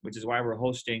peace, which is why we're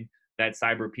hosting that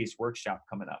cyber peace workshop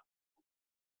coming up.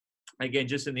 Again,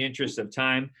 just in the interest of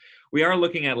time, we are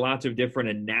looking at lots of different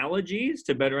analogies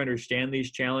to better understand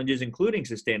these challenges, including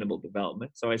sustainable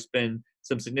development. So I spend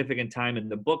some significant time in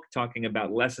the book talking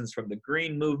about lessons from the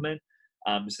green movement,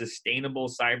 sustainable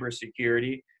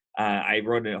cybersecurity. I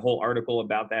wrote a whole article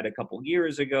about that a couple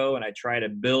years ago, and I try to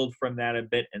build from that a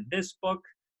bit in this book,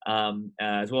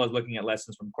 as well as looking at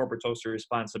lessons from corporate social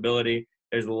responsibility.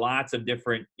 There's lots of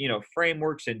different, you know,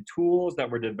 frameworks and tools that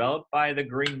were developed by the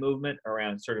green movement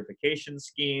around certification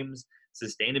schemes,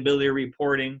 sustainability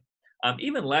reporting,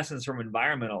 even lessons from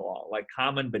environmental law, like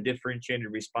common but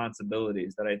differentiated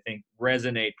responsibilities that I think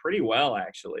resonate pretty well,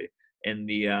 actually, in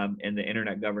the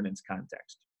internet governance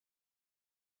context.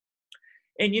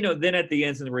 And, you know, then at the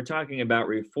end, since we're talking about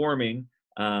reforming,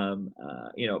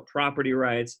 you know, property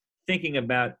rights, thinking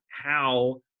about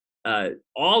how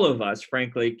all of us,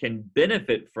 frankly, can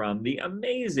benefit from the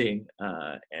amazing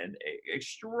and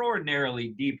extraordinarily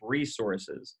deep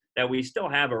resources that we still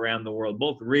have around the world,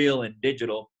 both real and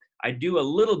digital. I do a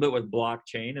little bit with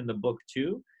blockchain in the book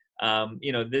too.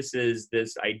 You know, this is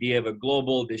this idea of a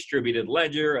global distributed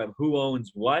ledger of who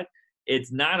owns what.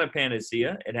 It's not a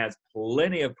panacea. It has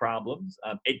plenty of problems.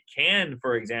 It can,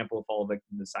 for example, fall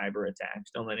victim to cyber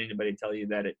attacks. Don't let anybody tell you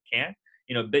that it can't.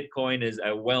 You know, Bitcoin is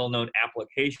a well-known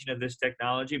application of this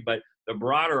technology, but the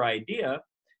broader idea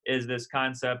is this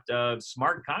concept of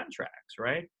smart contracts,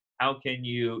 right? How can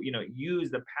you, you know,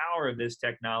 use the power of this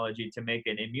technology to make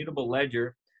an immutable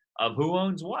ledger of who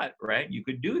owns what, right? You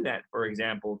could do that, for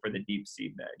example, for the deep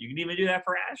sea bed. You can even do that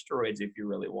for asteroids if you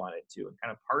really wanted to, and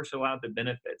kind of parcel out the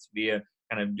benefits via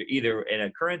kind of either in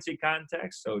a currency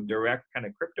context, so direct kind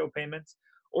of crypto payments,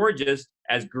 or just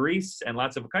as Greece and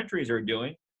lots of countries are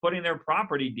doing, putting their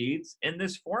property deeds in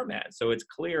this format. So it's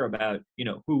clear about, you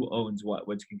know, who owns what,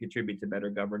 which can contribute to better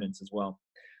governance as well.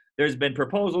 There's been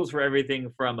proposals for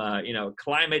everything from a, you know,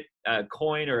 climate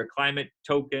coin or a climate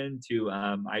token to,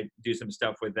 I do some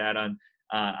stuff with that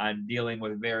on dealing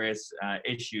with various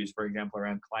issues, for example,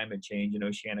 around climate change and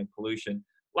oceanic pollution.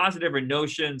 Lots of different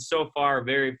notions. So far,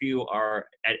 very few are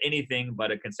at anything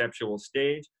but a conceptual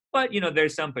stage. But,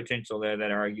 there's some potential there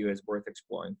that I argue is worth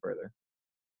exploring further.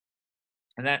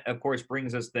 And that, of course,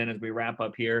 brings us then, as we wrap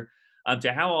up here,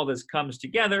 to how all this comes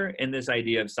together in this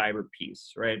idea of cyber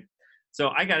peace, right? So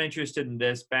I got interested in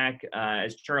this back,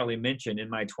 as Charlie mentioned, in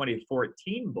my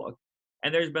 2014 book.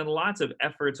 And there's been lots of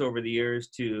efforts over the years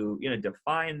to,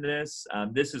 define this.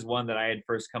 This is one that I had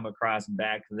first come across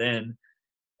back then,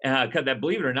 that,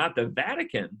 believe it or not, the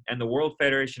Vatican and the World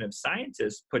Federation of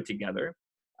Scientists put together.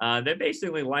 They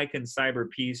basically liken cyber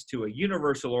peace to a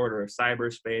universal order of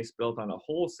cyberspace built on a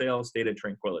wholesale state of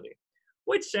tranquility,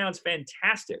 which sounds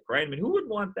fantastic, right? I mean, who would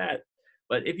want that?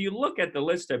 But if you look at the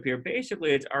list up here,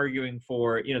 basically it's arguing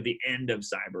for, the end of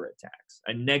cyber attacks,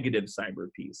 a negative cyber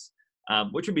peace,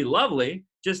 which would be lovely,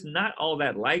 just not all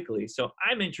that likely. So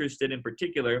I'm interested in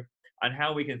particular on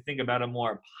how we can think about a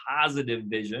more positive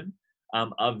vision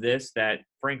of this that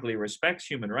frankly respects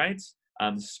human rights,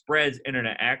 spreads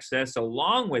internet access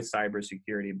along with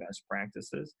cybersecurity best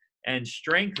practices, and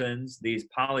strengthens these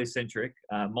polycentric,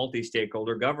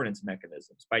 multi-stakeholder governance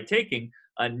mechanisms by taking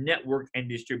a networked and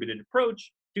distributed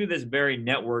approach to this very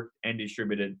networked and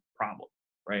distributed problem,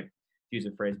 right? To use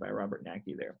a phrase by Robert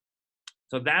Nackey there.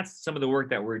 So that's some of the work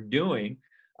that we're doing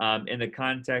in the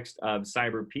context of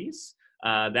cyber peace.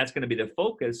 That's going to be the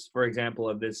focus, for example,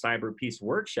 of this cyber peace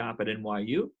workshop at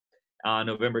NYU on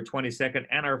November 22nd,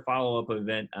 and our follow-up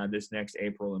event this next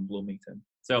April in Bloomington.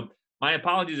 So my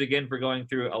apologies again for going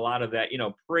through a lot of that,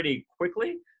 pretty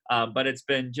quickly, but it's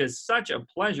been just such a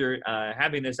pleasure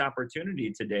having this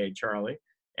opportunity today, Charlie.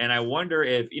 And I wonder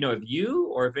if you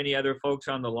or if any other folks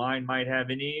on the line might have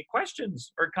any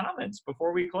questions or comments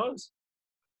before we close.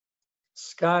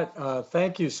 Scott,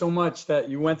 thank you so much that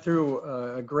you went through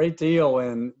a great deal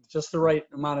in just the right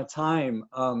amount of time.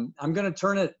 I'm going to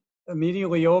turn it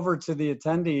immediately over to the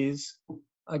attendees.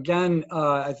 Again,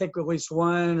 I think at least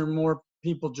one or more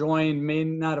people joined may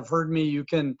not have heard me. You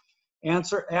can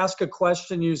ask a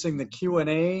question using the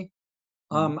Q&A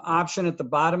option at the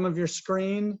bottom of your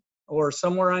screen, or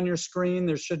somewhere on your screen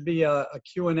there should be a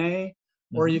Q&A,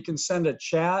 or you can send a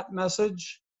chat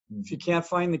message if you can't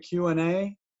find the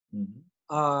Q&A,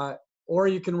 or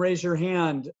you can raise your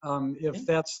hand if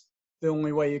that's the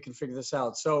only way you can figure this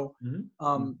out. So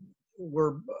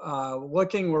we're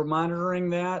monitoring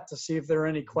that to see if there are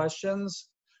any questions.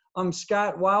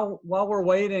 Scott, while we're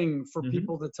waiting for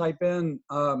people to type in,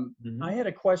 I had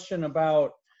a question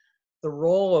about the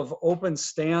role of open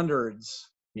standards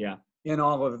in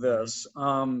all of this.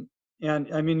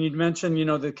 And I mean, you'd mentioned,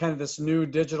 the kind of this new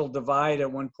digital divide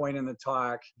at one point in the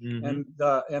talk, and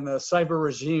the cyber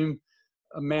regime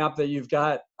map that you've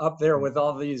got up there with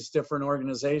all these different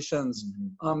organizations.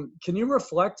 Can you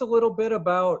reflect a little bit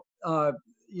about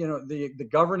the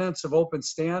governance of open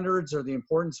standards, or the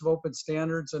importance of open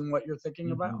standards, and what you're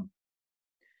thinking about?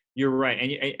 You're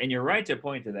right, and you're right to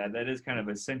point to that. That is kind of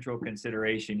a central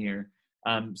consideration here.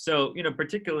 So,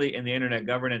 particularly in the internet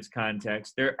governance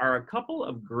context, there are a couple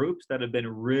of groups that have been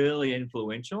really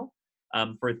influential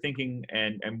for thinking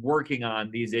and working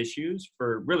on these issues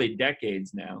for really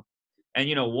decades now. And,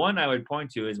 one I would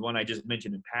point to is one I just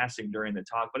mentioned in passing during the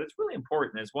talk, but it's really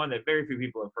important. It's one that very few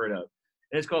people have heard of.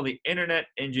 And it's called the Internet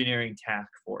Engineering Task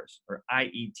Force, or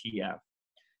IETF.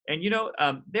 And,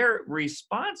 they're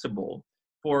responsible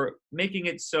for making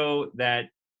it so that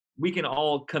we can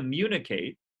all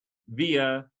communicate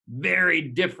via very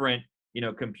different,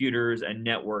 computers and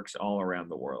networks all around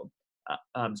the world.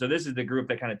 So this is the group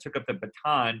that kind of took up the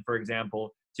baton, for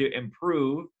example, to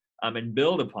improve and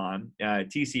build upon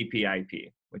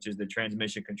TCP/IP, which is the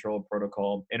Transmission Control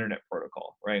Protocol, Internet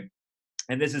Protocol, right?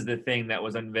 And this is the thing that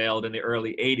was unveiled in the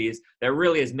early 80s that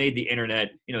really has made the internet,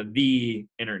 the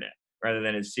internet, rather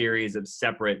than a series of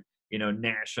separate,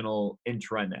 national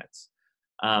intranets.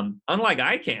 Unlike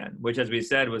ICANN, which, as we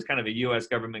said, was kind of a U.S.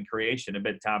 government creation, a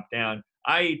bit top-down,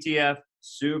 IETF,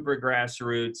 super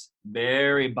grassroots,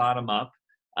 very bottom-up,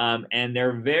 and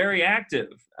they're very active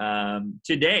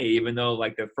today, even though,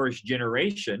 like, the first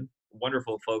generation,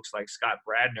 wonderful folks like Scott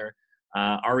Bradner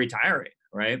are retiring,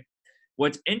 right?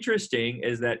 What's interesting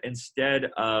is that instead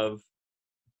of,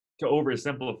 to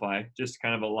oversimplify, just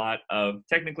kind of a lot of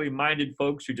technically minded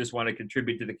folks who just want to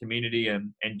contribute to the community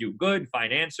and do good,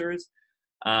 find answers.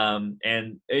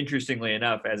 And interestingly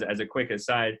enough, as a quick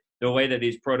aside, the way that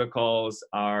these protocols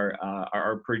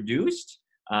are produced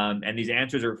and these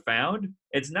answers are found,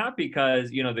 it's not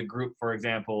because, the group, for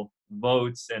example,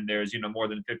 votes and there's, more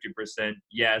than 50%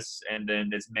 yes, and then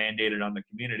it's mandated on the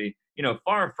community.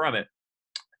 Far from it.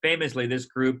 Famously, this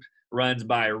group runs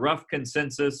by rough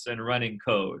consensus and running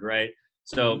code, right?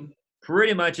 So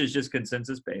pretty much it's just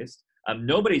consensus based.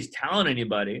 Nobody's telling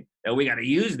anybody that we got to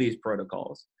use these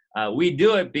protocols. We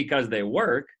do it because they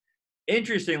work.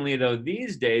 Interestingly, though,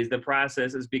 these days, the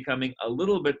process is becoming a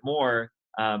little bit more,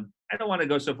 I don't want to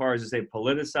go so far as to say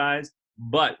politicized,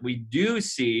 but we do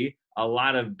see a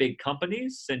lot of big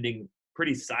companies sending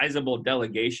pretty sizable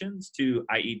delegations to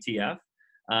IETF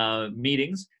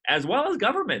meetings, as well as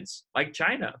governments like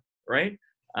China, right?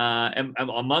 And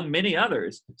among many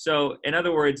others. So, in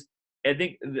other words, I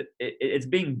think it's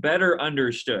being better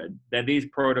understood that these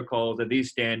protocols, that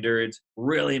these standards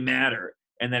really matter.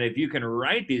 And that if you can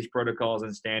write these protocols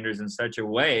and standards in such a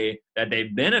way that they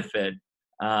benefit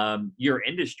your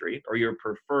industry or your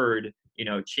preferred,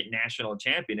 national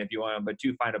champion, if you want, but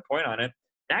to find a point on it,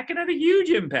 that can have a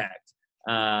huge impact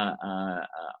on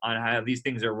how these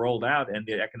things are rolled out and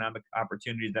the economic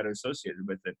opportunities that are associated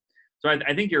with it. So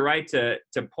I think you're right to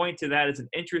point to that. It's an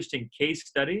interesting case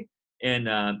study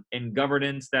in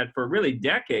governance that for really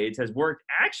decades has worked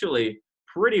actually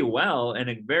pretty well in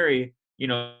a very,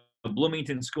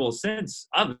 Bloomington school sense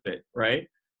of it, right?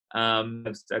 A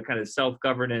kind of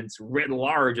self-governance writ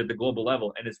large at the global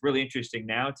level. And it's really interesting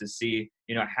now to see,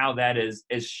 how that is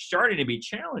starting to be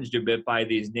challenged a bit by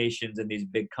these nations and these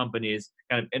big companies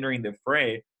kind of entering the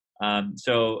fray.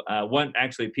 So one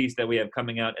actually piece that we have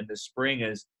coming out in the spring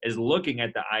is looking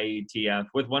at the IETF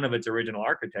with one of its original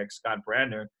architects, Scott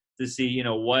Bradner, to see,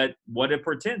 what it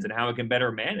portends and how it can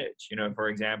better manage, for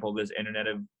example, this Internet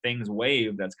of Things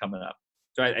wave that's coming up.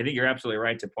 So I think you're absolutely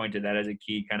right to point to that as a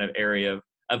key kind of area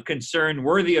of concern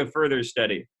worthy of further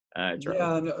study. Charlie.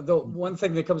 Yeah, and the one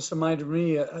thing that comes to mind to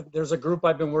me, there's a group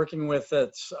I've been working with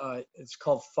that's it's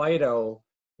called FIDO,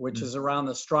 which is around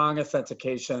the strong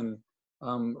authentication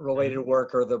related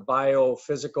work, or the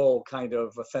biophysical kind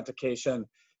of authentication,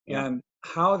 and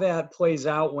how that plays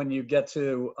out when you get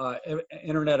to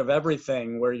Internet of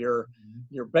Everything, where your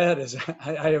bed is.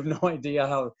 I have no idea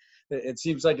how. It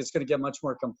seems like it's going to get much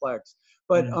more complex.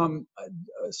 But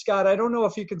Scott, I don't know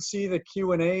if you can see the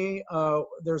Q&A.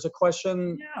 There's a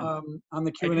question on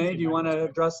the Q&A. Do you want to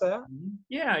address that?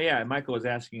 Yeah. Michael was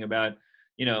asking about,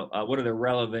 what are the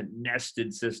relevant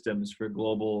nested systems for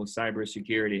global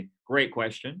cybersecurity? Great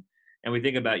question. And we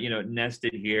think about,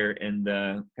 nested here in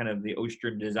the kind of the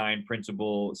Ostrom design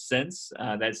principle sense.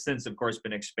 That sense, of course,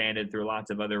 been expanded through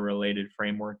lots of other related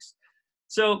frameworks.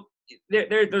 So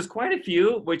there's quite a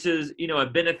few, which is, a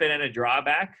benefit and a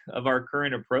drawback of our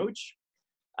current approach.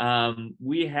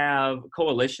 We have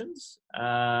coalitions,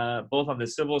 both on the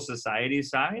civil society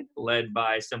side, led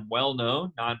by some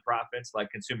well-known nonprofits like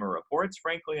Consumer Reports,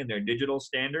 frankly, and their digital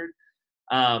standard,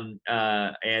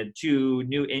 and two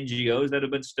new NGOs that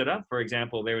have been stood up. For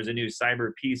example, there was a new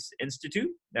Cyber Peace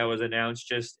Institute that was announced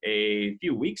just a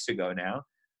few weeks ago now.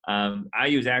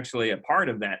 IU is actually a part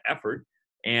of that effort.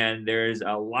 And there's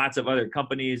lots of other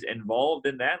companies involved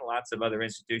in that, lots of other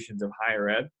institutions of higher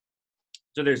ed.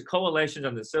 So there's coalitions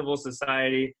on the civil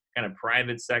society, kind of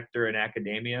private sector and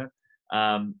academia,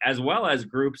 as well as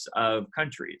groups of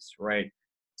countries, right?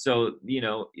 So,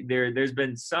 there's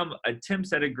been some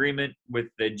attempts at agreement with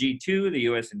the G2, the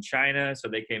US and China. So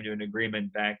they came to an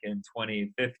agreement back in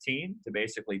 2015 to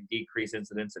basically decrease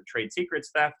incidents of trade secrets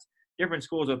theft. Different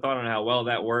schools of thought on how well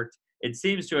that worked. It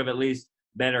seems to have at least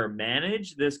better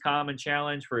manage this common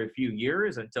challenge for a few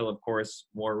years until, of course,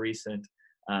 more recent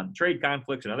trade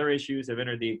conflicts and other issues have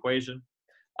entered the equation.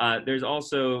 There's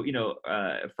also,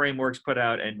 frameworks put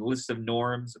out and lists of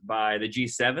norms by the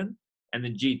G7 and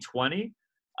the G20.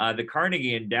 The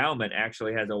Carnegie Endowment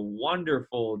actually has a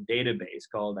wonderful database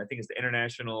called, I think it's the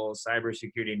International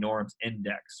Cybersecurity Norms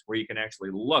Index, where you can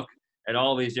actually look at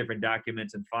all these different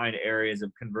documents and find areas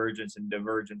of convergence and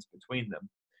divergence between them.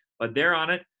 But they're on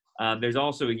it. There's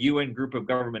also a UN group of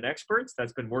government experts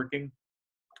that's been working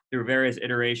through various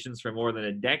iterations for more than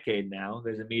a decade now.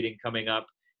 There's a meeting coming up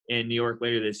in New York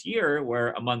later this year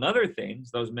where, among other things,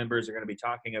 those members are going to be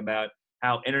talking about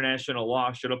how international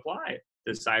law should apply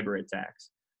to cyber attacks.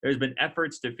 There's been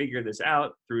efforts to figure this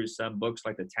out through some books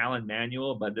like the Talon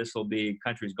Manual, but this will be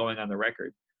countries going on the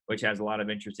record, which has a lot of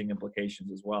interesting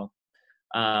implications as well.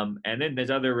 And then there's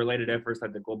other related efforts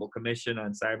like the Global Commission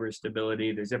on Cyber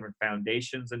Stability. There's different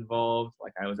foundations involved.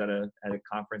 Like I was at a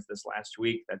conference this last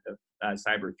week that the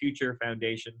Cyber Future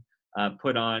Foundation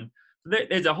put on. So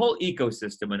there's a whole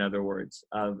ecosystem, in other words,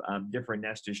 of different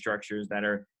nested structures that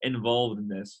are involved in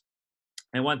this.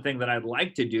 And one thing that I'd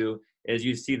like to do is,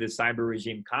 you see the cyber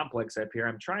regime complex up here.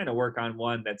 I'm trying to work on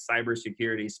one that's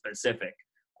cybersecurity specific,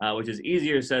 which is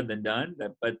easier said than done.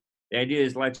 But the idea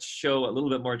is, let's show a little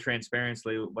bit more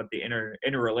transparently what the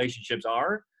interrelationships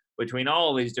are between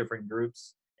all these different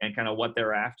groups and kind of what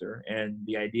they're after. And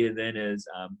the idea then is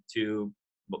to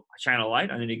shine a light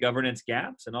on any governance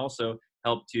gaps and also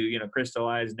help to,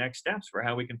 crystallize next steps for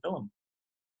how we can fill them.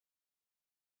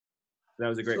 That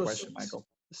was a great So, question, Michael.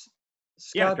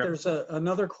 Scott, Trevor. there's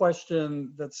another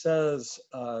question that says,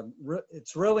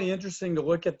 it's really interesting to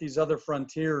look at these other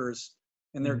frontiers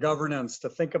and their governance, to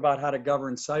think about how to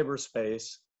govern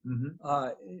cyberspace.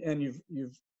 And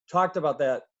you've talked about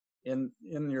that in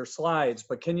your slides,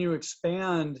 but can you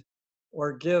expand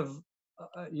or give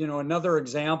another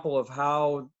example of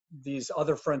how these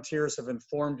other frontiers have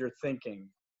informed your thinking?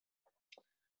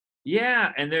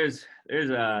 Yeah, and there's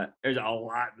a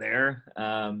lot there.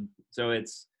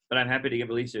 But I'm happy to give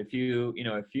at least a few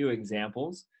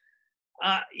examples.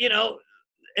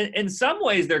 In some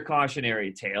ways they're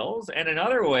cautionary tales, and in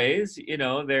other ways,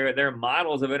 they're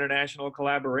models of international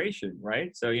collaboration,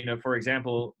 right? So, for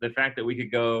example, the fact that we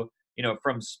could go,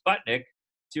 from Sputnik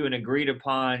to an agreed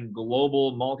upon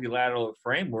global multilateral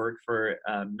framework for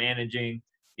managing,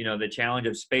 the challenge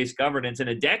of space governance in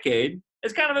a decade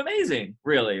is kind of amazing,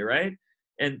 really, right?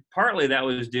 And partly that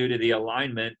was due to the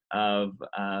alignment of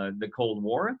the Cold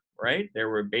War, right? There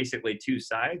were basically two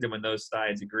sides, and when those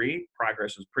sides agreed,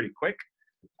 progress was pretty quick.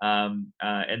 In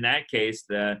that case,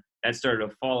 that started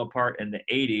to fall apart in the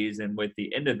 80s, and with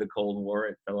the end of the Cold War,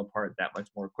 it fell apart that much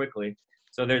more quickly.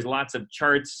 So there's lots of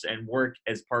charts and work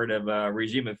as part of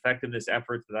regime effectiveness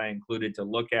efforts that I included to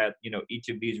look at, each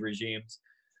of these regimes,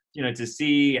 to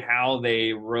see how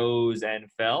they rose and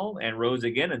fell and rose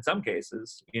again in some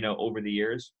cases, over the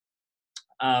years.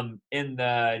 In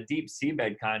the deep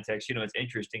seabed context, it's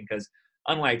interesting because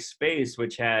unlike space,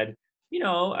 which had,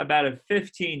 about a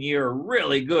 15-year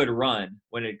really good run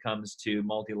when it comes to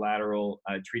multilateral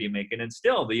treaty making, and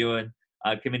still the UN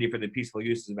Committee for the Peaceful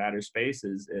Uses of Outer Space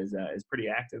is pretty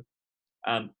active.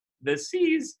 The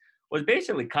seas was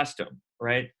basically custom,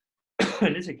 right?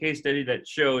 And it's a case study that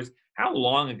shows how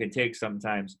long it could take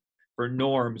sometimes for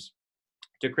norms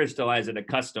to crystallize into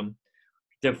custom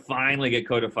to finally get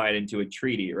codified into a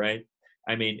treaty, right?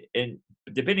 I mean,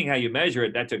 depending how you measure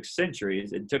it, that took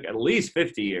centuries. It took at least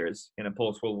 50 years in a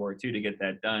post-World War II to get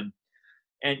that done.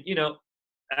 And,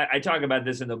 I talk about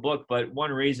this in the book, but one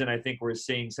reason I think we're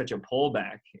seeing such a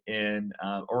pullback in,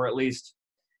 or at least,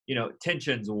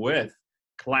 tensions with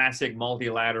classic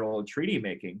multilateral treaty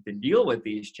making to deal with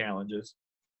these challenges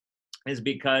is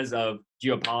because of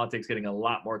geopolitics getting a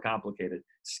lot more complicated,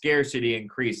 scarcity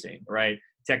increasing, right?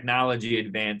 Technology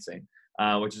advancing,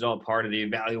 which is all part of the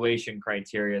evaluation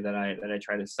criteria that I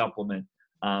try to supplement,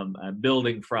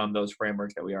 building from those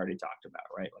frameworks that we already talked about,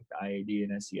 right? Like the IAD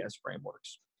and SES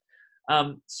frameworks.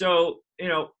 So,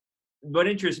 what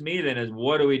interests me then is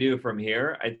what do we do from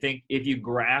here? I think if you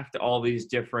graphed all these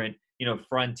different,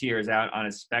 frontiers out on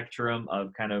a spectrum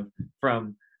of kind of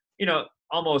from,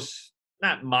 almost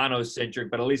not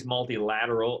monocentric, but at least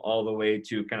multilateral all the way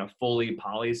to kind of fully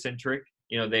polycentric,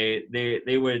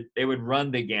 they would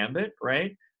run the gambit,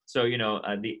 right? So,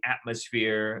 the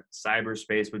atmosphere,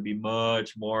 cyberspace would be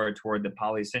much more toward the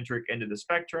polycentric end of the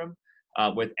spectrum,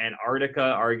 with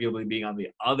Antarctica arguably being on the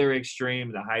other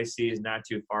extreme. The high seas not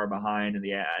too far behind, and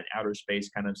the outer space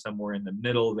kind of somewhere in the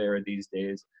middle there these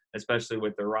days, especially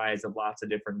with the rise of lots of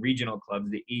different regional clubs.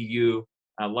 The EU,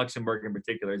 Luxembourg in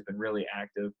particular, has been really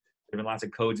active. There have been lots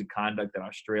of codes of conduct that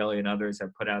Australia and others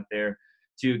have put out there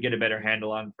to get a better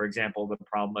handle on, for example, the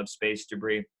problem of space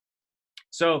debris.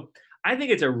 So I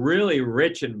think it's a really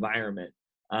rich environment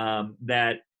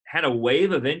that had a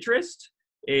wave of interest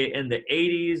in the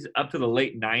 80s up to the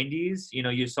late 90s.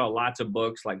 You saw lots of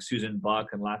books like Susan Buck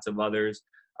and lots of others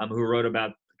who wrote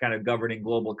about kind of governing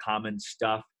global commons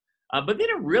stuff. But then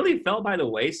it really fell by the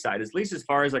wayside, at least as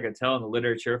far as I could tell in the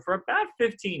literature, for about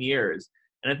 15 years.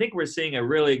 And I think we're seeing a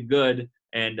really good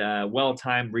and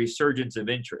well-timed resurgence of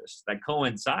interest that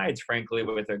coincides, frankly,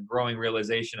 with a growing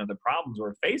realization of the problems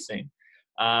we're facing,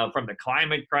 from the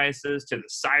climate crisis to the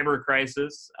cyber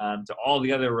crisis, to all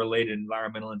the other related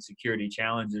environmental and security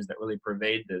challenges that really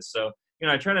pervade this. So,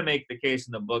 I try to make the case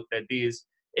in the book that these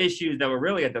issues that were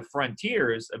really at the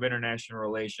frontiers of international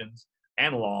relations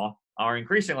and law are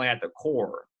increasingly at the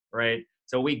core, right?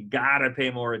 So we gotta pay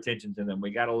more attention to them.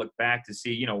 We gotta look back to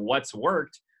see, what's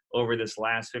worked over this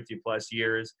last 50 plus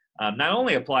years. Not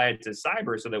only apply it to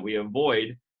cyber so that we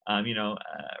avoid,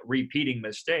 repeating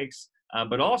mistakes,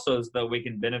 but also so that we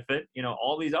can benefit,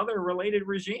 all these other related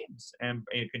regimes and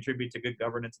contribute to good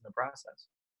governance in the process.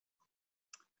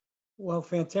 Well,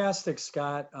 fantastic,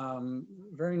 Scott.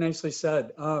 Very nicely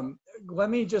said. Let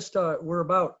me just, we're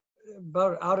about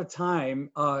out of time.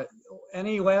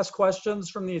 Any last questions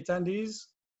from the attendees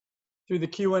through the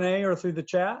Q&A or through the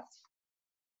chat?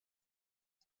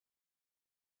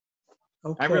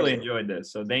 I really Okay. enjoyed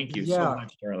this. So thank you so Yeah.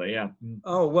 much, Charlie. Yeah.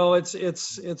 Oh, well,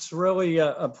 it's really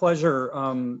a pleasure,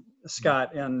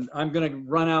 Scott, and I'm going to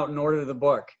run out and order the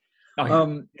book. Oh,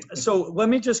 yeah. So let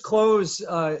me just close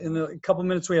in the couple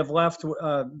minutes we have left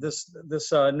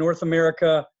this North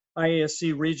America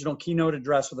IASC regional keynote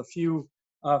address with a few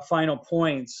final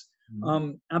points.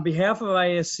 On behalf of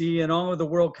IASC and all of the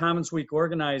World Commons Week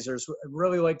organizers, I'd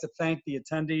really like to thank the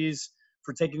attendees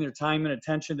for taking their time and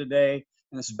attention today,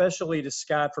 and especially to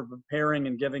Scott for preparing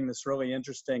and giving this really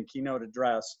interesting keynote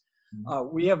address.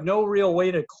 We have no real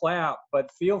way to clap, but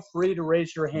feel free to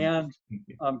raise your hand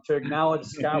to acknowledge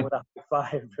Scott with a high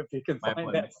five if you can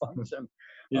find that function.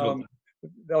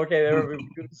 Okay, there,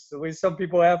 at least some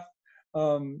people have.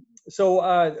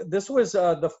 This was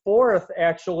the fourth,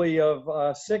 actually,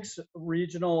 of 6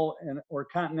 regional or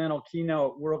continental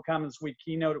keynote World Commons Week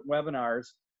keynote webinars.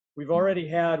 We've already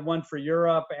had one for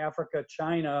Europe, Africa,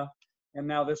 China, and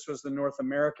now this was the North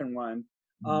American one.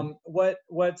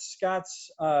 What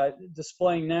Scott's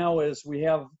displaying now is we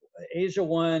have Asia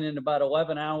one in about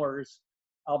 11 hours.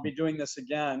 I'll be doing this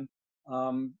again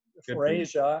for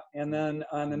Asia. And then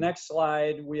on the next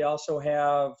slide, we also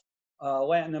have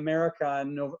Latin America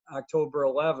on October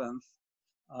 11th.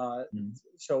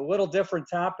 So a little different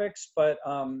topics, but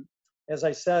as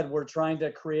I said, we're trying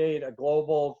to create a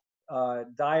global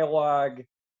dialogue,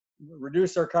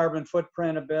 reduce our carbon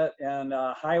footprint a bit, and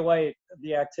highlight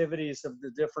the activities of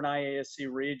the different IASC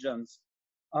regions.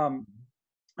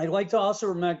 I'd like to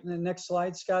also, next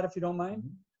slide, Scott, if you don't mind.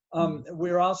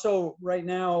 We're also, right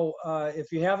now,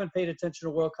 if you haven't paid attention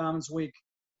to World Commons Week,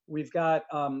 we've got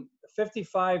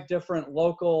 55 different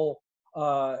local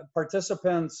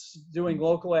participants doing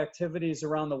local activities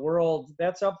around the world.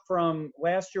 That's up from,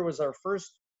 last year was our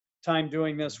first time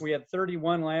doing this. We had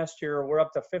 31 last year. We're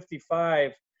up to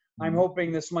 55. I'm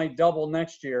hoping this might double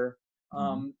next year.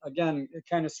 Again,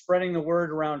 kind of spreading the word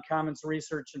around commons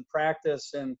research and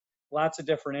practice in lots of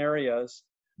different areas.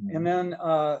 And then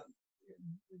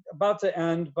about to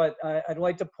end, but I'd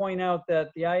like to point out that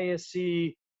the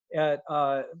IASC at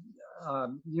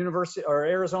University or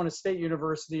Arizona State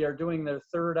University are doing their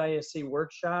 3rd IASC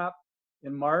workshop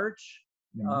in March,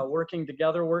 working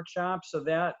together workshop, so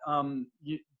that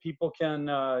people can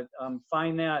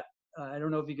find that. I don't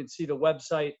know if you can see the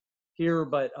website here,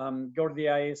 but go to the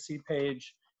IASC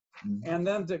page. And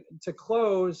then to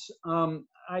close,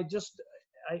 I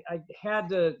had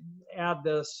to add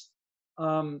this.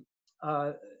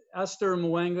 Esther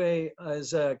Mwenge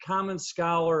is a Commons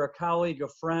scholar, a colleague, a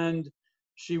friend.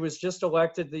 She was just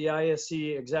elected to the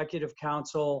IASC Executive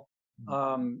Council,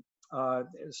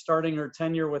 starting her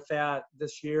tenure with that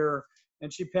this year,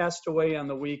 and she passed away on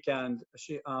the weekend.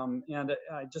 And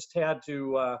I just had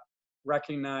to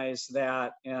recognize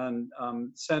that and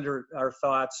send her our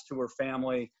thoughts to her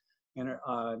family. And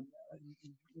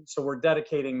so we're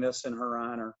dedicating this in her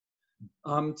honor.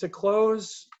 To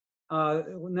close,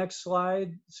 next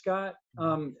slide, Scott.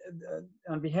 On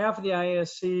behalf of the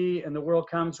IASC and the World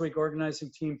Commons Week organizing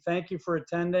team, thank you for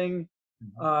attending.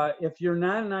 If you're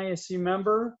not an IASC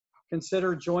member,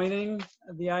 consider joining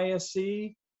the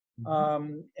IASC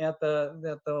at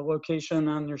the location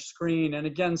on your screen. And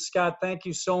again, Scott, thank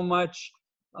you so much.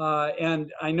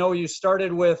 And I know you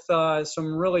started with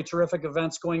some really terrific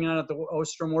events going on at the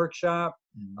Ostrom workshop.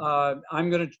 I'm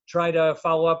going to try to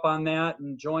follow up on that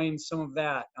and join some of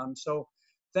that. So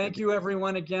thank you,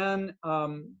 everyone, again.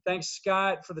 Thanks,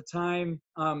 Scott, for the time.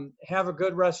 Have a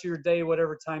good rest of your day,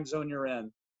 whatever time zone you're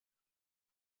in.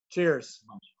 Cheers.